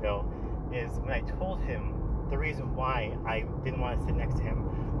gets me though is when I told him the reason why I didn't want to sit next to him,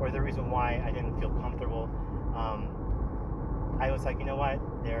 or the reason why I didn't feel comfortable, I was like, you know what,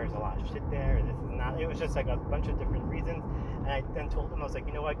 there's a lot of shit there, this is not, it was just like a bunch of different reasons. And I then told him, I was like,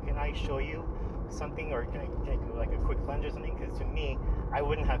 you know what, can I show you something, or can I do like a quick cleanse or something? Because to me, I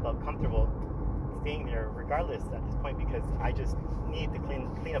wouldn't have felt comfortable staying there regardless at this point, because I just need to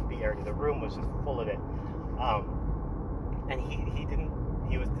clean up the area. The room was just full of it. And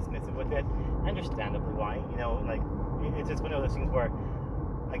he was dismissive with it, understandably why, like, it's just one of those things where,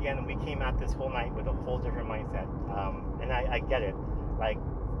 again, we came at this whole night with a whole different mindset, and I get it. Like,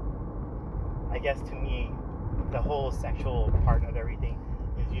 I guess to me, the whole sexual part of everything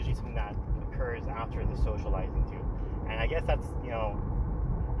is usually something that occurs after the socializing too, and I guess that's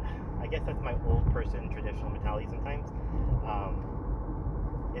my old person traditional mentality sometimes,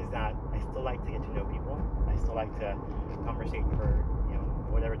 is that I still like to get to know people. I still like to conversate for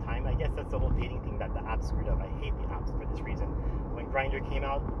whatever time. I guess that's the whole dating thing that the apps screwed up. I hate the apps for this reason. When Grindr came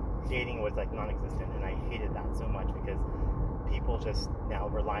out, dating was like non-existent, and I hated that so much, because people just now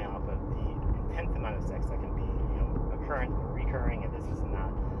rely off of the intense amount of sex that can be recurring, and this and that.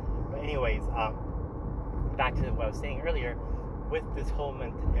 But anyways, back to what I was saying earlier, with this whole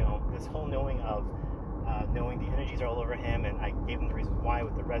this whole knowing of knowing the energies are all over him, and I gave him the reasons why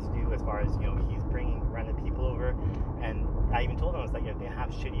with the residue, as far as he's bringing random people over, and I even told him, I was like, if they have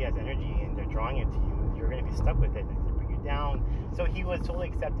shitty ass energy and they're drawing it to you, you're going to be stuck with it, and it's going to bring you down. So he was totally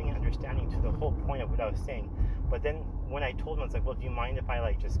accepting and understanding to the whole point of what I was saying. But then when I told him, I was like, well, do you mind if I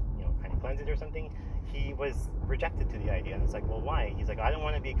like just kind of cleanse it or something? He was rejected to the idea, and it's like, well, why? He's like, I don't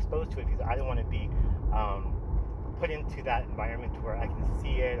want to be exposed to it, because I don't want to be put into that environment where I can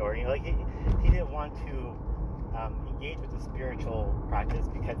see it, or like he didn't want to engage with the spiritual practice,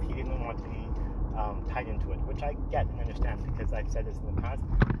 because he didn't want to be tied into it, which I get and understand, because I've said this in the past.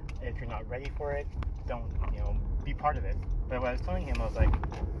 If you're not ready for it, don't be part of it. But what I was telling him, I was like,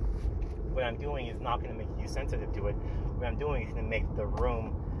 what I'm doing is not going to make you sensitive to it. What I'm doing is going to make the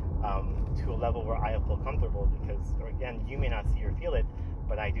room to a level where I feel comfortable, because again, you may not see or feel it,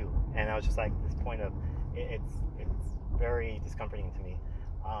 but I do. And I was just like, this point of it's very discomforting to me.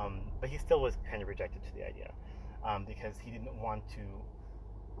 But he still was kind of rejected to the idea. because he didn't want to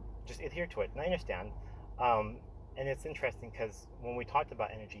just adhere to it. And I understand. And it's interesting because when we talked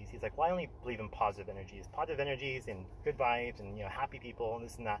about energies, he's like, well, I only believe in positive energies and good vibes and, happy people and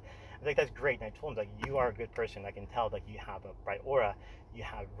this and that. I was like, that's great. And I told him, like, you are a good person. I can tell, like, you have a bright aura. You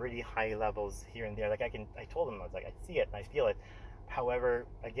have really high levels here and there. Like, I told him, I was like, I see it and I feel it. However,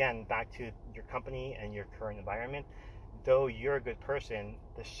 again, back to your company and your current environment, though you're a good person,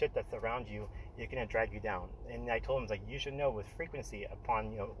 the shit that's around you is going to drag you down. And I told him, like, you should know with frequency,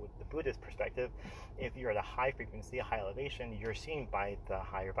 upon, with the Buddhist perspective, if you're at a high frequency, a high elevation, you're seen by the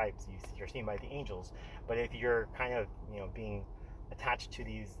higher vibes, you're seen by the angels. But if you're kind of, being attached to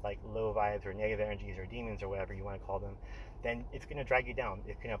these, like, low vibes or negative energies or demons or whatever you want to call them, then it's going to drag you down.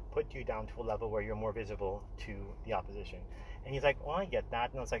 It's going to put you down to a level where you're more visible to the opposition. And he's like, well, I get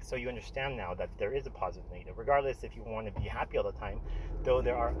that. And I was like, so you understand now that there is a positive and negative. Regardless if you want to be happy all the time, though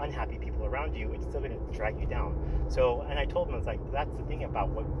there are unhappy people around you, it's still going to drag you down. So, and I told him, I was like, that's the thing about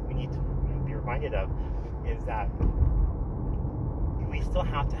what we need to be reminded of, is that we still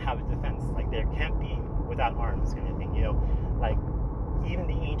have to have a defense. Like, there can't be without arms kind of thing, like even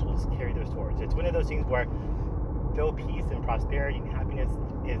the angels carry their swords. It's one of those things where though peace and prosperity and happiness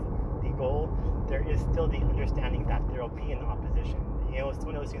is the goal, there is still the understanding that there will be an opposition. It's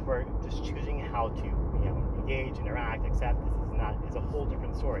one of those things where just choosing how to, engage, interact, accept, this is not, is a whole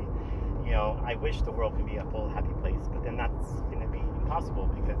different story. I wish the world could be a full happy place, but then that's going to be impossible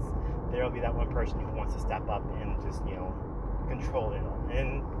because there will be that one person who wants to step up and just, control it all.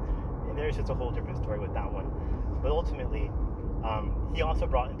 And there's just a whole different story with that one. But ultimately, he also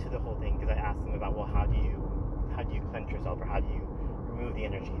brought into the whole thing because I asked him about, well, how do you cleanse yourself, or how do you remove the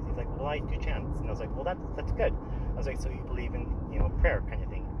energies? He's like, well, I do chants. And I was like, well, that's good. I was like, so you believe in, prayer kind of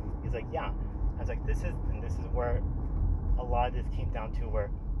thing? He's like, yeah. I was like, this is where a lot of this came down to, where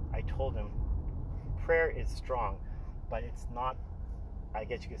I told him prayer is strong, but it's not, I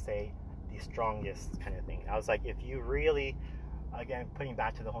guess you could say, the strongest kind of thing. I was like, if you really, again, putting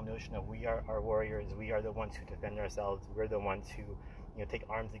back to the whole notion of we are our warriors, we are the ones who defend ourselves, we're the ones who, take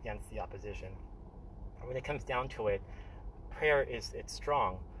arms against the opposition. When it comes down to it, prayer it's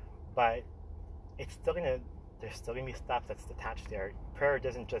strong, but it's still there's still gonna be stuff that's attached there. Prayer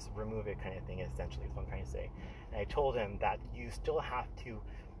doesn't just remove it, kind of thing, essentially, is what I'm trying to say. And I told him that you still have to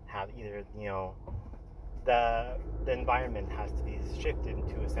have either, the environment has to be shifted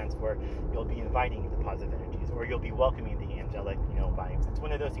into a sense where you'll be inviting the positive energies, or you'll be welcoming the angelic, vibes. It's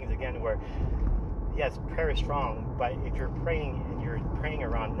one of those things, again, where yes, prayer is strong, but if you're praying and you're praying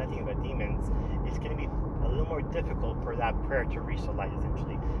around nothing but demons, it's going to be a little more difficult for that prayer to reach the light,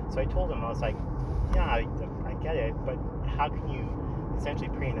 essentially. So I told him, I was like, yeah, I get it, but how can you essentially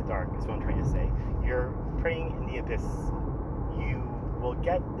pray in the dark, is what I'm trying to say. You're praying in the abyss. You will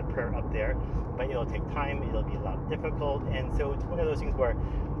get the prayer up there, but it'll take time, it'll be a lot difficult, and so it's one of those things where,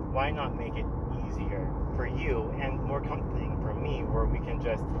 why not make it easier for you and more comforting for me, where we can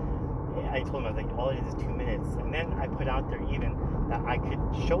just, I told him, I was like, all it is 2 minutes. And then I put out there even that I could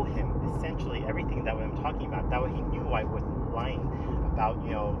show him essentially everything that I'm talking about. That way he knew I wasn't lying about,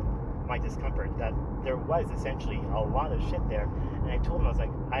 my discomfort, that there was essentially a lot of shit there. And I told him, I was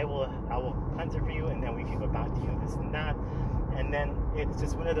like, I will cleanse it for you, and then we can go back to this and that. And then it's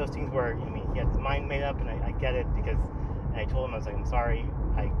just one of those things where, he had his mind made up, and I get it, because, and I told him, I was like, I'm sorry,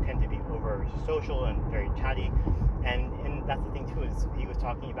 I tend to be over social and very chatty. And that's the thing too, is he was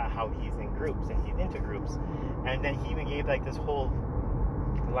talking about how he's in groups and he's into groups, and then he even gave like this whole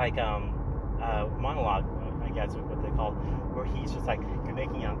monologue, I guess what they call, where he's just like, you're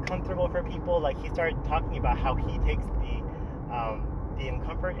making it uncomfortable for people. Like, he started talking about how he takes the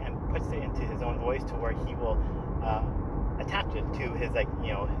discomfort and puts it into his own voice, to where he will attach it to his a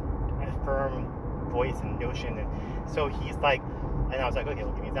firm voice and notion. And so he's like, and I was like, okay,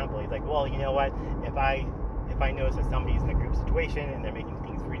 well, give me an example. He's like, well, you know what, if I notice that somebody's in a group situation and they're making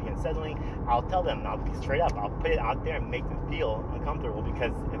things really unsettling, I'll tell them, I'll be straight up, I'll put it out there and make them feel uncomfortable,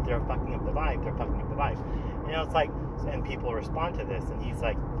 because if they're fucking up the vibe, they're fucking up the vibe. And I was like, and people respond to this, and he's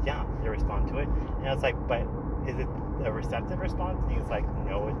like, yeah, they respond to it. And I was like, but is it a receptive response? And he's like,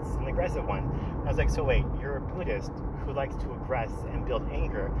 no, it's an aggressive one. And I was like, so wait, you're a Buddhist who likes to aggress and build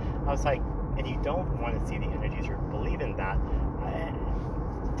anger. I was like, and you don't want to see the energies, you believe in that.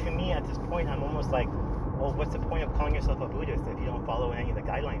 To me, at this point, I'm almost like, well, what's the point of calling yourself a Buddhist if you don't follow any of the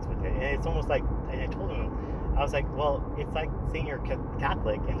guidelines with it? And it's almost like, and I told him, I was like, well, it's like saying you're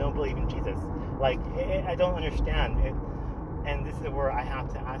Catholic and don't believe in Jesus. Like, I don't understand it. And this is where I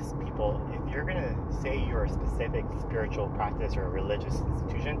have to ask people, if you're going to say you're a specific spiritual practice or a religious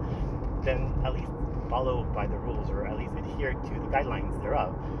institution, then at least follow by the rules, or at least adhere to the guidelines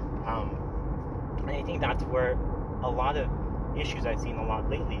thereof. And I think that's where a lot of issues I've seen a lot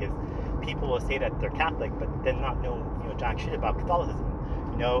lately is people will say that they're Catholic, but then not know, jack shit about Catholicism,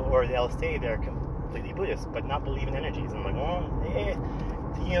 or they'll say they're completely Buddhist, but not believe in energies. And I'm like,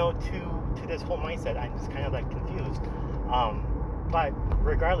 to this whole mindset, I'm just kind of like confused. But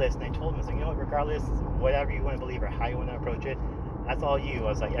regardless, and I told him, I was like, regardless, whatever you want to believe or how you want to approach it, that's all you. I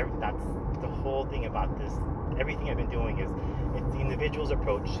was like, that's the whole thing about this. Everything I've been doing is it's the individual's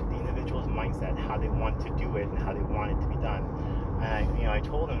approach, the individual's mindset, how they want to do it and how they want it to be done. And I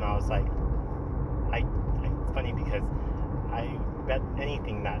told him, I was like, it's funny because I bet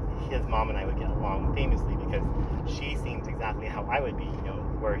anything that his mom and I would get along famously, because she seems exactly how I would be,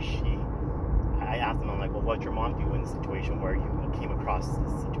 where I asked him, I'm like, well, what'd your mom do in a situation where you came across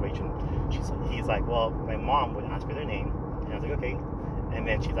this situation? He's like, well, my mom would ask for their name, and I was like, okay, and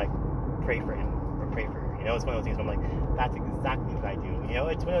then she's like, pray for him or pray for her. It's one of those things where I'm like, that's exactly what I do.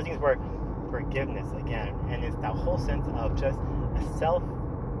 It's one of those things where forgiveness again, and it's that whole sense of just a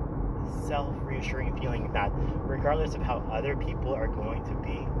self-reassuring feeling that regardless of how other people are going to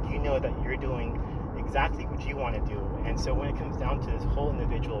be, that you're doing exactly what you want to do. And so when it comes down to this whole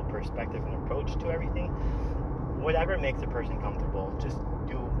individual perspective and approach to everything, whatever makes a person comfortable, just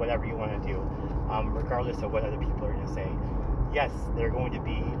do whatever you want to do, regardless of what other people are going to say. Yes, there are going to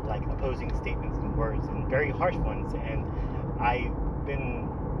be like opposing statements and words, and very harsh ones, and I've been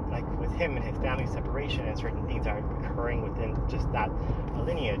like with him and his family separation and certain things are occurring within just that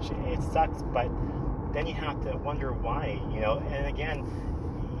lineage. It sucks, but then you have to wonder why, and again,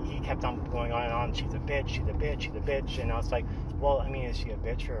 he kept on going on and on, she's a bitch, and I was like, well, is she a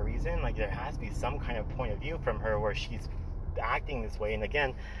bitch for a reason? Like, there has to be some kind of point of view from her where she's acting this way. And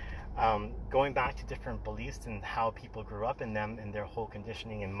again, going back to different beliefs and how people grew up in them and their whole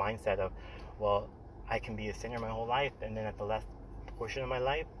conditioning and mindset of, well, I can be a sinner my whole life, and then at the last portion of my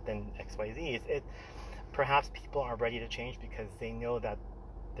life, then XYZ. Perhaps people aren't ready to change because they know that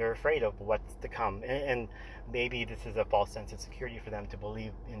they're afraid of what's to come, and maybe this is a false sense of security for them to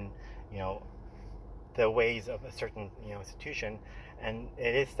believe in, the ways of a certain, institution. And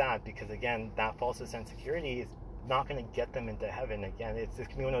it is sad because, again, that false sense of security is not going to get them into heaven. Again, it's going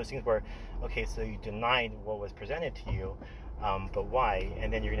to be one of those things where, okay, so you denied what was presented to you, but why?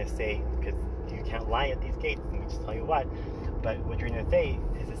 And then you're going to say, because you can't lie at these gates, let me just tell you what. But what you're going to say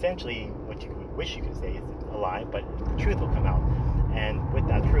is essentially what you wish you could say is a lie, but the truth will come out. And with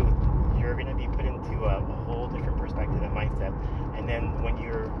that truth, you're going to be put into a whole different perspective and mindset. And then when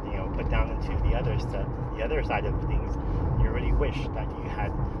you're, put down into the other side of things, you really wish that you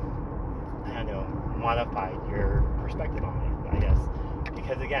had, modified your perspective on it, I guess.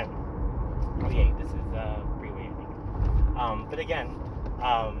 Because again, this is freeway, I think. But again,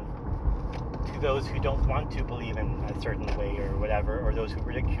 to those who don't want to believe in a certain way or whatever, or those who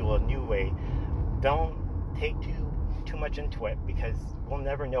ridicule a new way, don't take too much into it, because we'll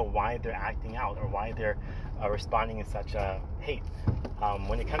never know why they're acting out or why they're responding in such hate.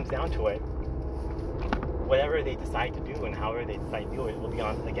 When it comes down to it, whatever they decide to do and however they decide to do it will be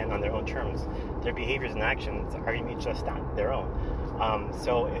on their own terms. Their behaviors and actions are going to be just that, their own.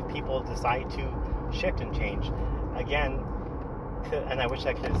 So if people decide to shift and change, again, and I wish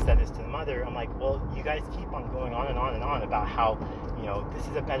I could have said this to the mother, I'm like, well, you guys keep on going on and on and on about how, this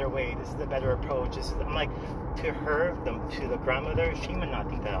is a better way, this is a better approach. I'm like, to her, to the grandmother, she might not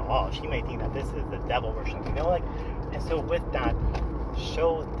think that at all. She may think that this is the devil or something, and so with that,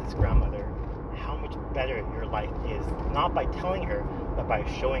 show this grandmother how much better your life is, not by telling her, but by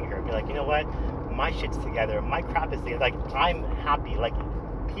showing her. Be like, you know what, my shit's together, my crap is together, like, I'm happy. Like,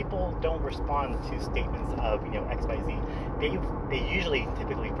 people don't respond to statements of, XYZ. They usually,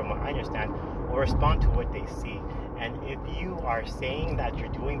 typically, from what I understand, will respond to what they see. And if you are saying that you're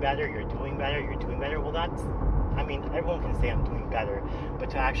doing better, well, that's, everyone can say I'm doing better, but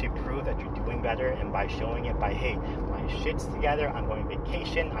to actually prove that you're doing better, and by showing it by, hey, my shit's together, I'm going on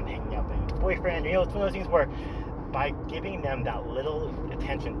vacation, I'm hanging out with my boyfriend, it's one of those things where by giving them that little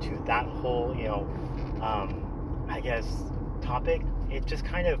attention to that whole, topic, it just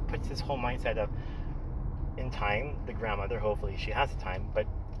kind of puts this whole mindset of, in time, the grandmother, hopefully she has the time, but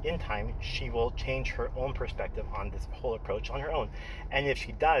in time, she will change her own perspective on this whole approach on her own. And if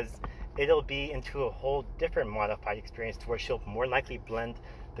she does, it'll be into a whole different modified experience to where she'll more likely blend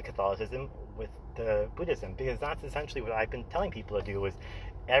the Catholicism with the Buddhism, because that's essentially what I've been telling people to do, is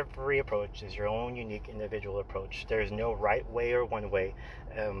every approach is your own unique individual approach. There's no right way or one way.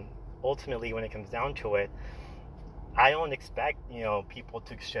 Ultimately, when it comes down to it, I don't expect, people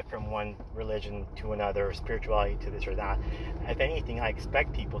to shift from one religion to another, or spirituality to this or that. If anything, I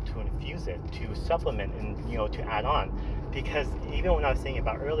expect people to infuse it, to supplement, and, to add on. Because even when I was saying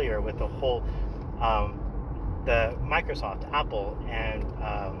about earlier with the whole the Microsoft, Apple, and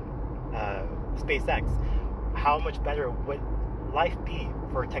SpaceX, how much better would life be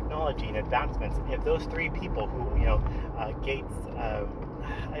for technology and advancements if those three people who, Gates,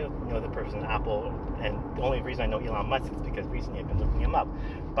 I don't know the person at Apple, and the only reason I know Elon Musk is because recently I've been looking him up.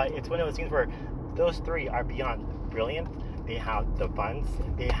 But it's one of those things where those three are beyond brilliant. They have the funds,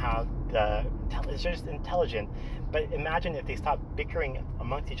 they have it's just intelligent. But imagine if they stopped bickering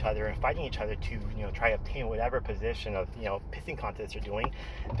amongst each other and fighting each other to, try to obtain whatever position of, pissing contests they're doing.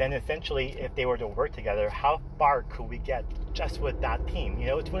 Then essentially, if they were to work together, how far could we get just with that team?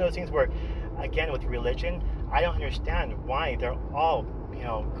 It's one of those things where, again, with religion, I don't understand why they're all,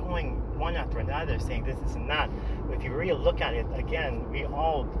 going one after another, saying this and that. But if you really look at it, again, we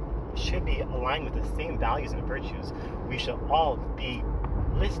all should be aligned with the same values and virtues. We should all be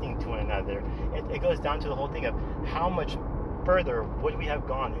listening to one another. It goes down to the whole thing of how much further would we have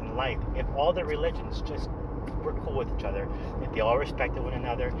gone in life if all the religions just were cool with each other, if they all respected one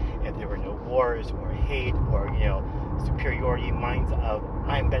another, if there were no wars or hate or superiority minds of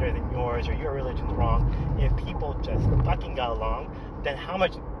I'm better than yours or your religion's wrong. If people just fucking got along, then how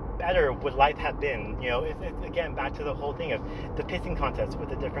much better would life have been? It's again back to the whole thing of the pissing contest with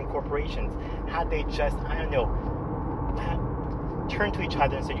the different corporations. Had they just, turn to each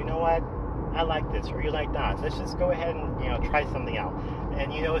other and say, you know what, I like this or you like that, let's just go ahead and try something out.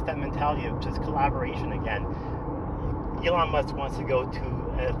 And it's that mentality of just collaboration again. Elon Musk wants to go to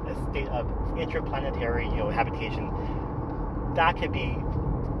a state of interplanetary habitation that could be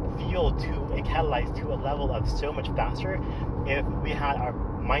fueled to and catalyzed to a level of so much faster if we had our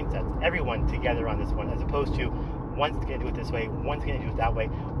mindsets, everyone together on this one, as opposed to one's going to do it this way, one's going to do it that way,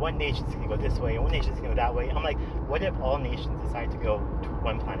 one nation's going to go this way, and one nation's going to go that way. I'm like, what if all nations decide to go to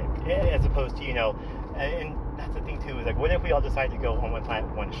one planet, as opposed to, and that's the thing too, is like, what if we all decide to go on one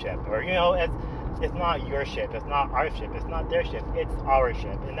planet, one ship, or, it's not your ship, it's not our ship, it's not their ship, it's our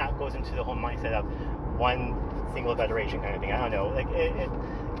ship, and that goes into the whole mindset of one single federation kind of thing. I don't know, like,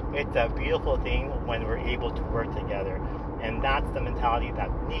 it's a beautiful thing when we're able to work together. And that's the mentality that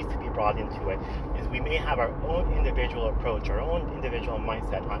needs to be brought into it, is we may have our own individual approach, our own individual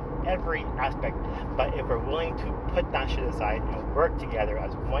mindset on every aspect, but if we're willing to put that shit aside and work together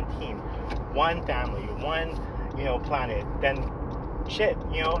as one team, one family, one, planet, then shit,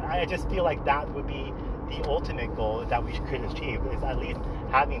 I just feel like that would be the ultimate goal that we could achieve, is at least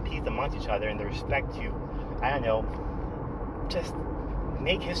having peace amongst each other and the respect to, just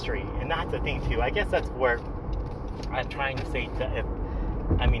make history. And that's the thing too. I guess that's where I'm trying to say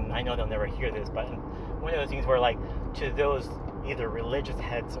I know they'll never hear this, but one of those things where, like, to those either religious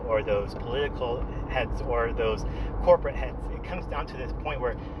heads or those political heads or those corporate heads, it comes down to this point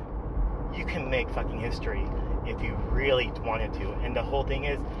where you can make fucking history if you really wanted to. And the whole thing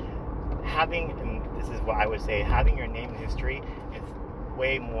is having, and this is what I would say, having your name in history is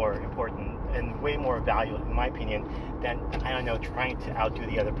way more important and way more valuable, in my opinion, than, trying to outdo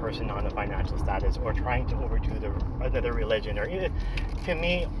the other person on the financial status or trying to overdo another religion. Or even, to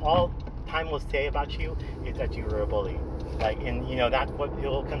me, all time will say about you is that you were a bully. Like, and that's what it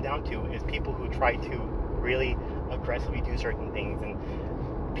will come down to, is people who try to really aggressively do certain things.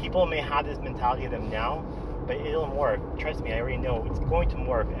 And people may have this mentality of them now, but it'll morph. Trust me, I already know it's going to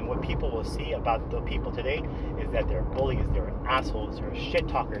morph. And what people will see about the people today is that they're bullies, they're assholes, they're shit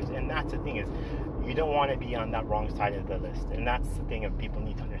talkers. And that's the thing, is you don't want to be on that wrong side of the list. And that's the thing that people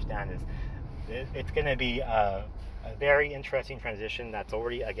need to understand, is it's going to be a very interesting transition that's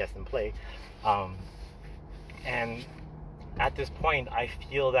already, I guess, in play. And at this point, I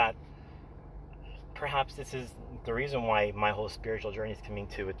feel that perhaps this is the reason why my whole spiritual journey is coming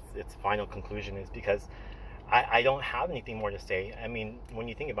to its final conclusion, is because I don't have anything more to say. I mean, when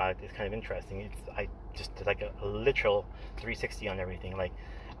you think about it, it's kind of interesting. I just did like a literal 360 on everything. Like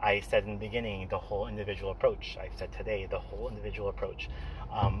I said in the beginning, the whole individual approach. I said today, the whole individual approach.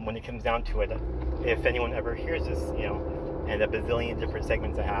 When it comes down to it, if anyone ever hears this, and a bazillion different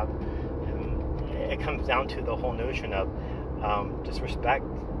segments I have, it comes down to the whole notion of just respect,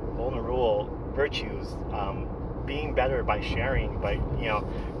 golden rule, virtues, being better by sharing,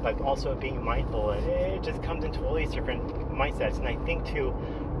 but also being mindful. And it just comes into all these different mindsets. And I think too,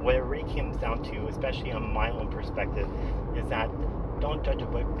 what it really comes down to, especially on my own perspective, is that don't judge a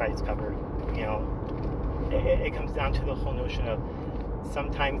book by its cover. It comes down to the whole notion of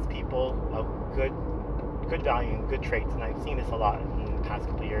sometimes people of good value and good traits, and I've seen this a lot in the past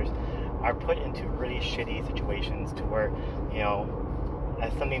couple of years, are put into really shitty situations to where,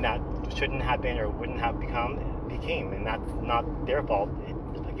 as something that shouldn't have been or wouldn't have became, and that's not their fault. It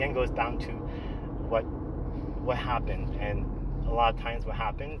again goes down to what happened, and a lot of times what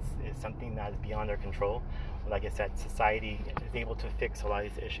happens is something that is beyond our control, like I said, society is able to fix a lot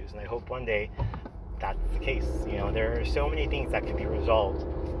of these issues. And I hope one day that's the case. There are so many things that could be resolved,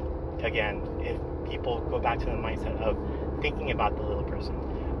 again, if people go back to the mindset of thinking about the little person,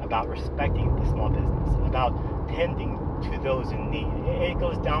 about respecting the small business, about tending to those in need. It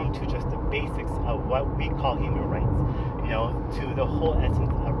goes down to just the basics of what we call human rights, to the whole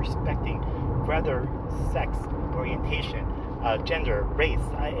essence of respecting whether sex, orientation, gender, race.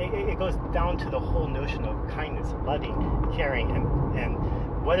 It goes down to the whole notion of kindness, loving, caring, and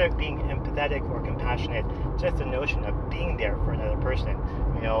whether being empathetic or compassionate, just the notion of being there for another person,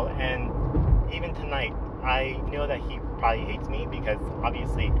 and even tonight, I know that he probably hates me because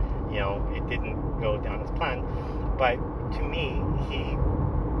obviously, it didn't go down as planned, but to me, he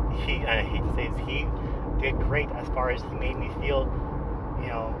I hate to say this, he did great as far as he made me feel,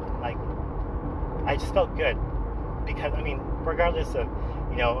 like I just felt good because, regardless of,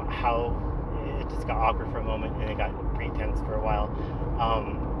 how it just got awkward for a moment and it got pretty tense for a while,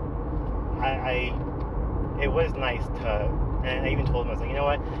 it was nice to, and I even told him, I was like, you know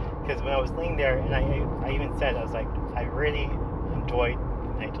what, because when I was laying there, and I even said, I was like, I really enjoyed,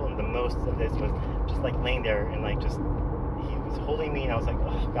 and I told him the most of this was just like laying there and like just, he was holding me, and I was like,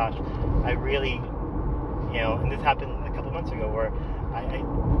 oh gosh, I really, and this happened a couple months ago where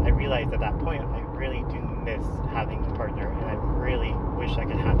I realized at that point, I really do miss having a partner, and I really wish I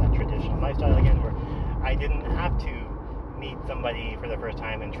could have that traditional lifestyle again where I didn't have to meet somebody for the first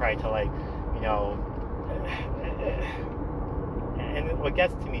time and try to like, and what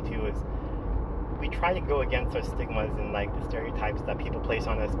gets to me too is we try to go against those stigmas and like the stereotypes that people place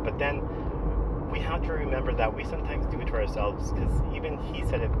on us, but then we have to remember that we sometimes do it to ourselves, because even he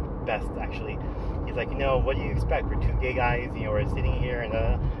said it best actually. He's like, what do you expect? We're two gay guys, we're sitting here, and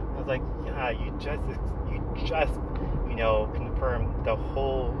I was like, yeah, you just confirm the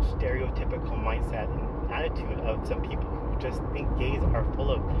whole stereotypical mindset and attitude of some people who just think gays are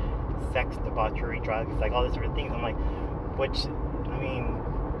full of sex, debauchery, drugs, like all this sort of things. I'm like, which,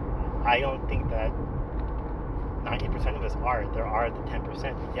 I don't think that 90% of us are. There are the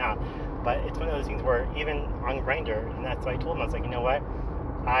 10%, yeah. But it's one of those things where even on Grindr, and that's what I told him, I was like, you know what?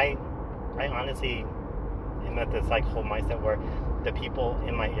 I honestly am at this like whole mindset where the people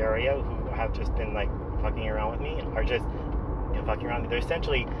in my area who have just been like fucking around with me are just fucking around. They're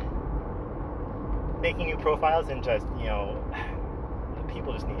essentially making new profiles and just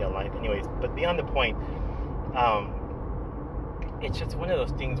people just need a life anyways. But beyond the point, it's just one of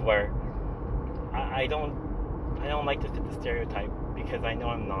those things where I don't like to fit the stereotype because I know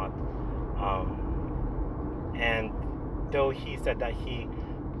I'm not. And though he said that he,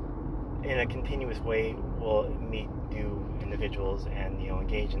 in a continuous way, will meet new individuals and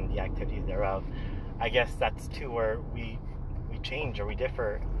engage in the activities thereof, I guess that's too where we change or we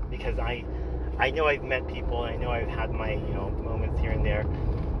differ, because I know I've met people, and I know I've had my moments here and there,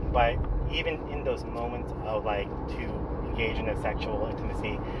 but even in those moments of like to engage in a sexual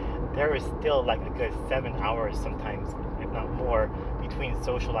intimacy, there is still like a good 7 hours sometimes, if not more, between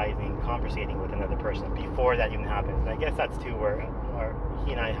socializing, conversating with another person before that even happens. And I guess that's too where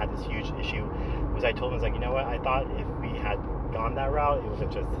he and I had this huge issue, was I told him, I was like, you know what, I thought if we had gone that route, it would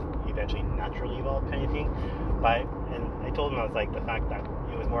have just eventually naturally evolved kind of thing. And I told him, I was like, the fact that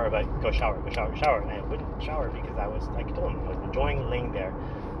it was more of a go shower, and I wouldn't shower because I told him I was enjoying laying there.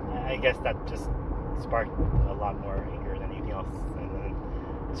 I guess that just sparked a lot more anger than anything else. And then,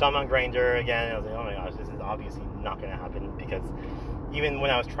 so I'm on Grindr again, and I was like, oh my gosh, this is obviously not going to happen, because even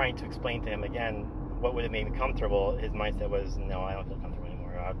when I was trying to explain to him again what would have made me comfortable, his mindset was, no, I don't feel comfortable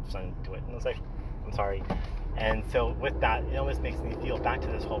anymore, I'm just going to do it. And I was like, I'm sorry. And so with that, it almost makes me feel back to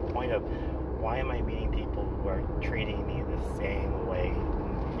this whole point of, why am I meeting people who are treating me the same way?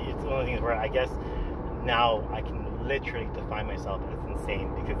 It's one of the things where I guess now I can literally define myself as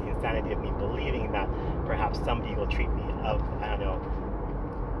insane, because the insanity of me believing that perhaps somebody will treat me of, I don't know,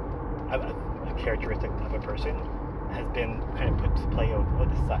 a characteristic of a person has been kind of put to play of, oh,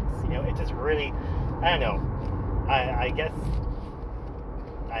 this sucks. It just really, I don't know. I guess,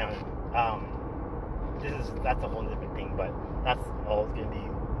 I don't know. That's a whole different thing, but that's all it's going to be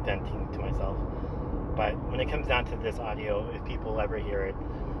venting to myself. But when it comes down to this audio, if people ever hear it,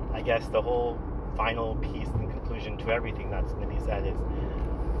 I guess the whole final piece and conclusion to everything that's going to be said is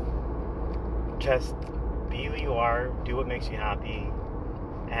just be who you are, do what makes you happy,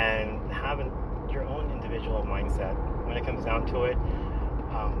 and have your own individual mindset. When it comes down to it,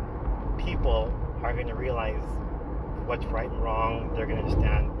 people are going to realize what's right and wrong. They're going to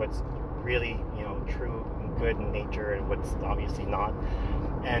understand what's really, true and good in nature, and what's obviously not.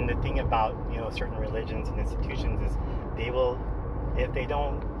 And the thing about, certain religions and institutions is they will, if they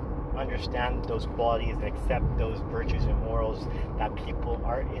don't understand those qualities and accept those virtues and morals that people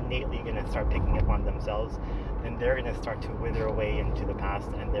are innately going to start picking up on themselves, then they're going to start to wither away into the past,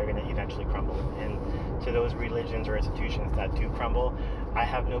 and they're going to eventually crumble. And to those religions or institutions that do crumble, I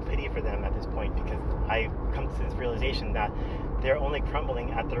have no pity for them at this point, because I come to this realization that they're only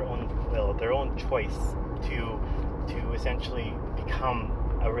crumbling at their own will, their own choice to essentially become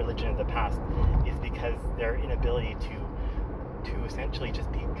a religion of the past, is because their inability to essentially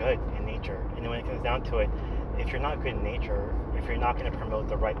just be good in nature. And when it comes down to it, if you're not good in nature, if you're not going to promote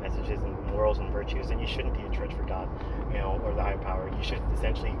the right messages and morals and virtues, then you shouldn't be a church for God, or the higher power. You should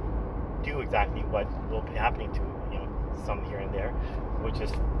essentially do exactly what will be happening to some here and there, which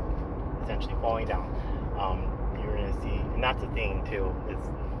is essentially falling down. You're going to see, and that's the thing too, is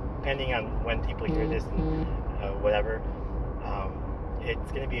depending on when people hear this and whatever,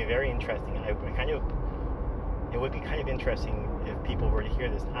 it's going to be very interesting. It would be kind of interesting if people were to hear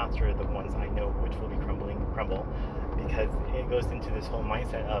this after the ones I know which will be crumble, because it goes into this whole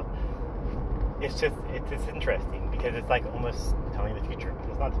mindset of it's interesting, because it's like almost telling the future, but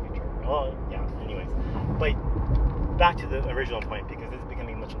it's not the future. Well, yeah, anyways. But back to the original point, because this is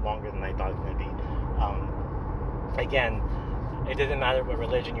becoming much longer than I thought it was going to be. Again, it doesn't matter what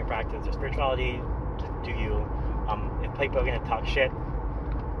religion you practice or spirituality, just do you. If people are going to talk shit,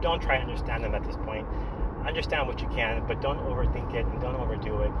 don't try to understand them at this point. Understand what you can, but don't overthink it and don't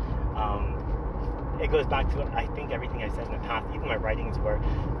overdo it. It goes back to, I think, everything I said in the past, even my writings, where,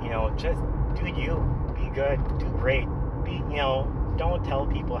 just do you, be good, do great, don't tell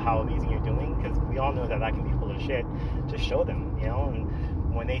people how amazing you're doing, because we all know that can be full of shit. Just show them,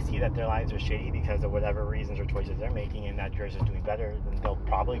 and when they see that their lives are shitty because of whatever reasons or choices they're making, and that yours is doing better, then they'll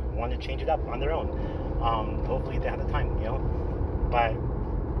probably want to change it up on their own. Hopefully they have the time, but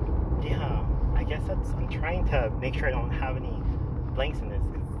yeah, I guess I'm trying to make sure I don't have any blanks in this,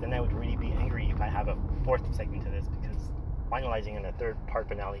 because then I would really be angry if I have a fourth segment to this, because finalizing in a third part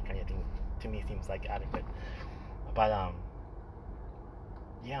finale kind of thing to me seems like adequate. But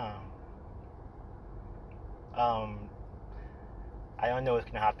yeah, I don't know what's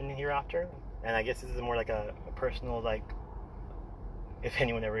going to happen hereafter, and I guess this is more like a personal, like, if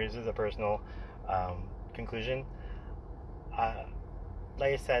anyone ever uses a personal conclusion.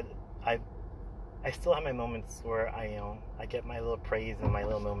 Like I said, I still have my moments where I get my little praise and my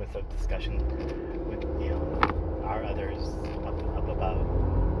little moments of discussion with our others up above,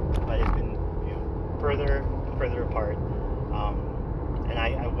 but it's been further and further apart, and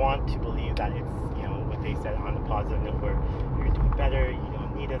I want to believe that it's what they said on the positive note, where you're doing better, you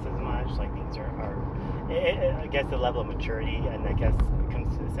don't need us as much, like things are I guess the level of maturity, and I guess it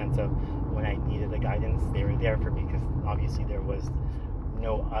comes to the sense of when I needed the guidance, they were there for me, because obviously there was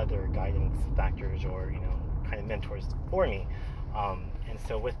no other guidance factors or kind of mentors for me, and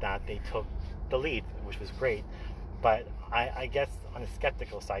so with that they took the lead, which was great. But I guess on the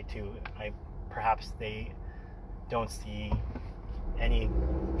skeptical side too, perhaps they don't see any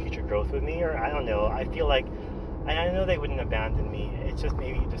future growth with me, or I don't know. I feel like, and I know they wouldn't abandon me, it's just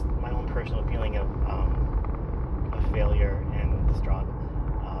maybe just my own personal feeling of failure and distraught.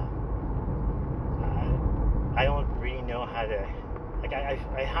 I don't really know how to, like, I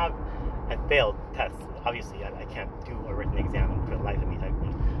failed tests. Obviously, I can't do a written exam for the life of me type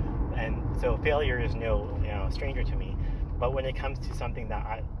thing, and so failure is no stranger to me. But when it comes to something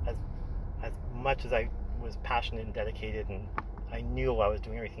that as much as I was passionate and dedicated, and I knew I was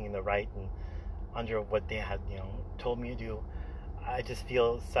doing everything in the right and under what they had told me to do, I just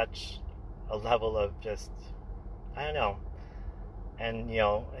feel such a level of just, I don't know. And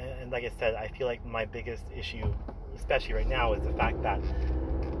and like I said, I feel like my biggest issue, especially right now, is the fact that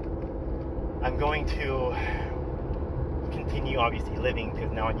I'm going to continue obviously living,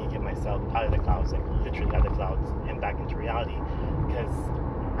 because now I need to get myself out of the clouds, like literally out of the clouds and back into reality, because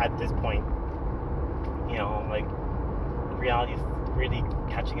at this point like reality is really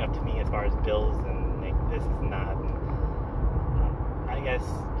catching up to me as far as bills and like this and that, and I guess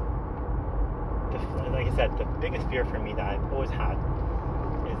like I said, the biggest fear for me that I've always had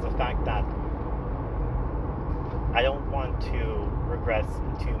is the fact that I don't want to regress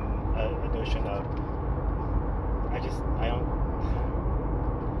into a notion of I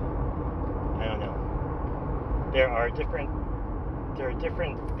don't know. There are different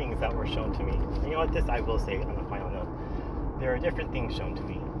things that were shown to me. And you know what? This I will say on the final note. There are different things shown to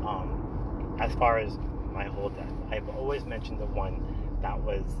me as far as my whole death. I've always mentioned the one that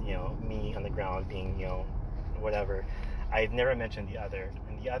was, me on the ground being, whatever. I've never mentioned the other.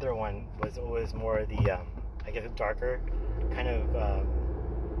 And the other one was always more the, I guess, darker kind of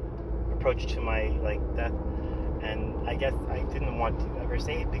approach to my, like, death. And I guess I didn't want to ever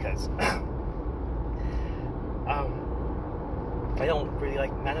say it because I don't really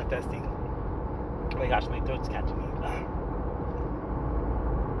like manifesting. Oh my gosh, my throat's catching me.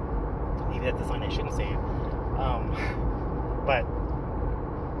 Maybe that's a sign I shouldn't say it. But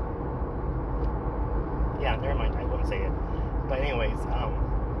yeah, never mind. I won't say it. But anyways,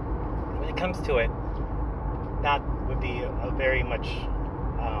 when it comes to it, that would be a very much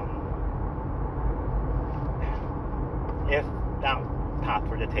if that path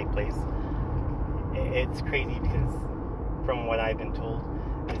were to take place, it's crazy because from what I've been told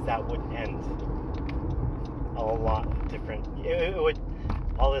is that would end a lot different. It would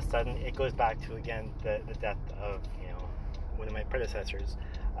all of a sudden it goes back to again the death of one of my predecessors.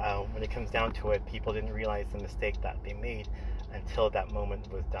 When it comes down to it, people didn't realize the mistake that they made until that moment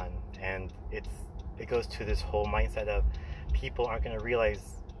was done, and it goes to this whole mindset of people aren't going to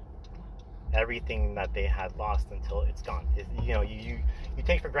realize everything that they had lost until it's gone. You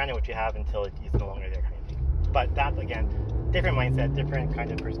take for granted what you have until it's no longer there, kind of thing. But that again, different mindset, different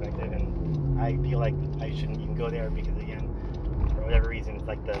kind of perspective, and I feel like I shouldn't even go there because again, for whatever reason, it's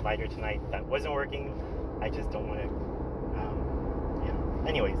like the lighter tonight that wasn't working. I just don't want to.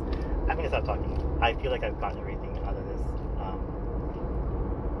 Anyways, I'm gonna stop talking. I feel like I've gotten everything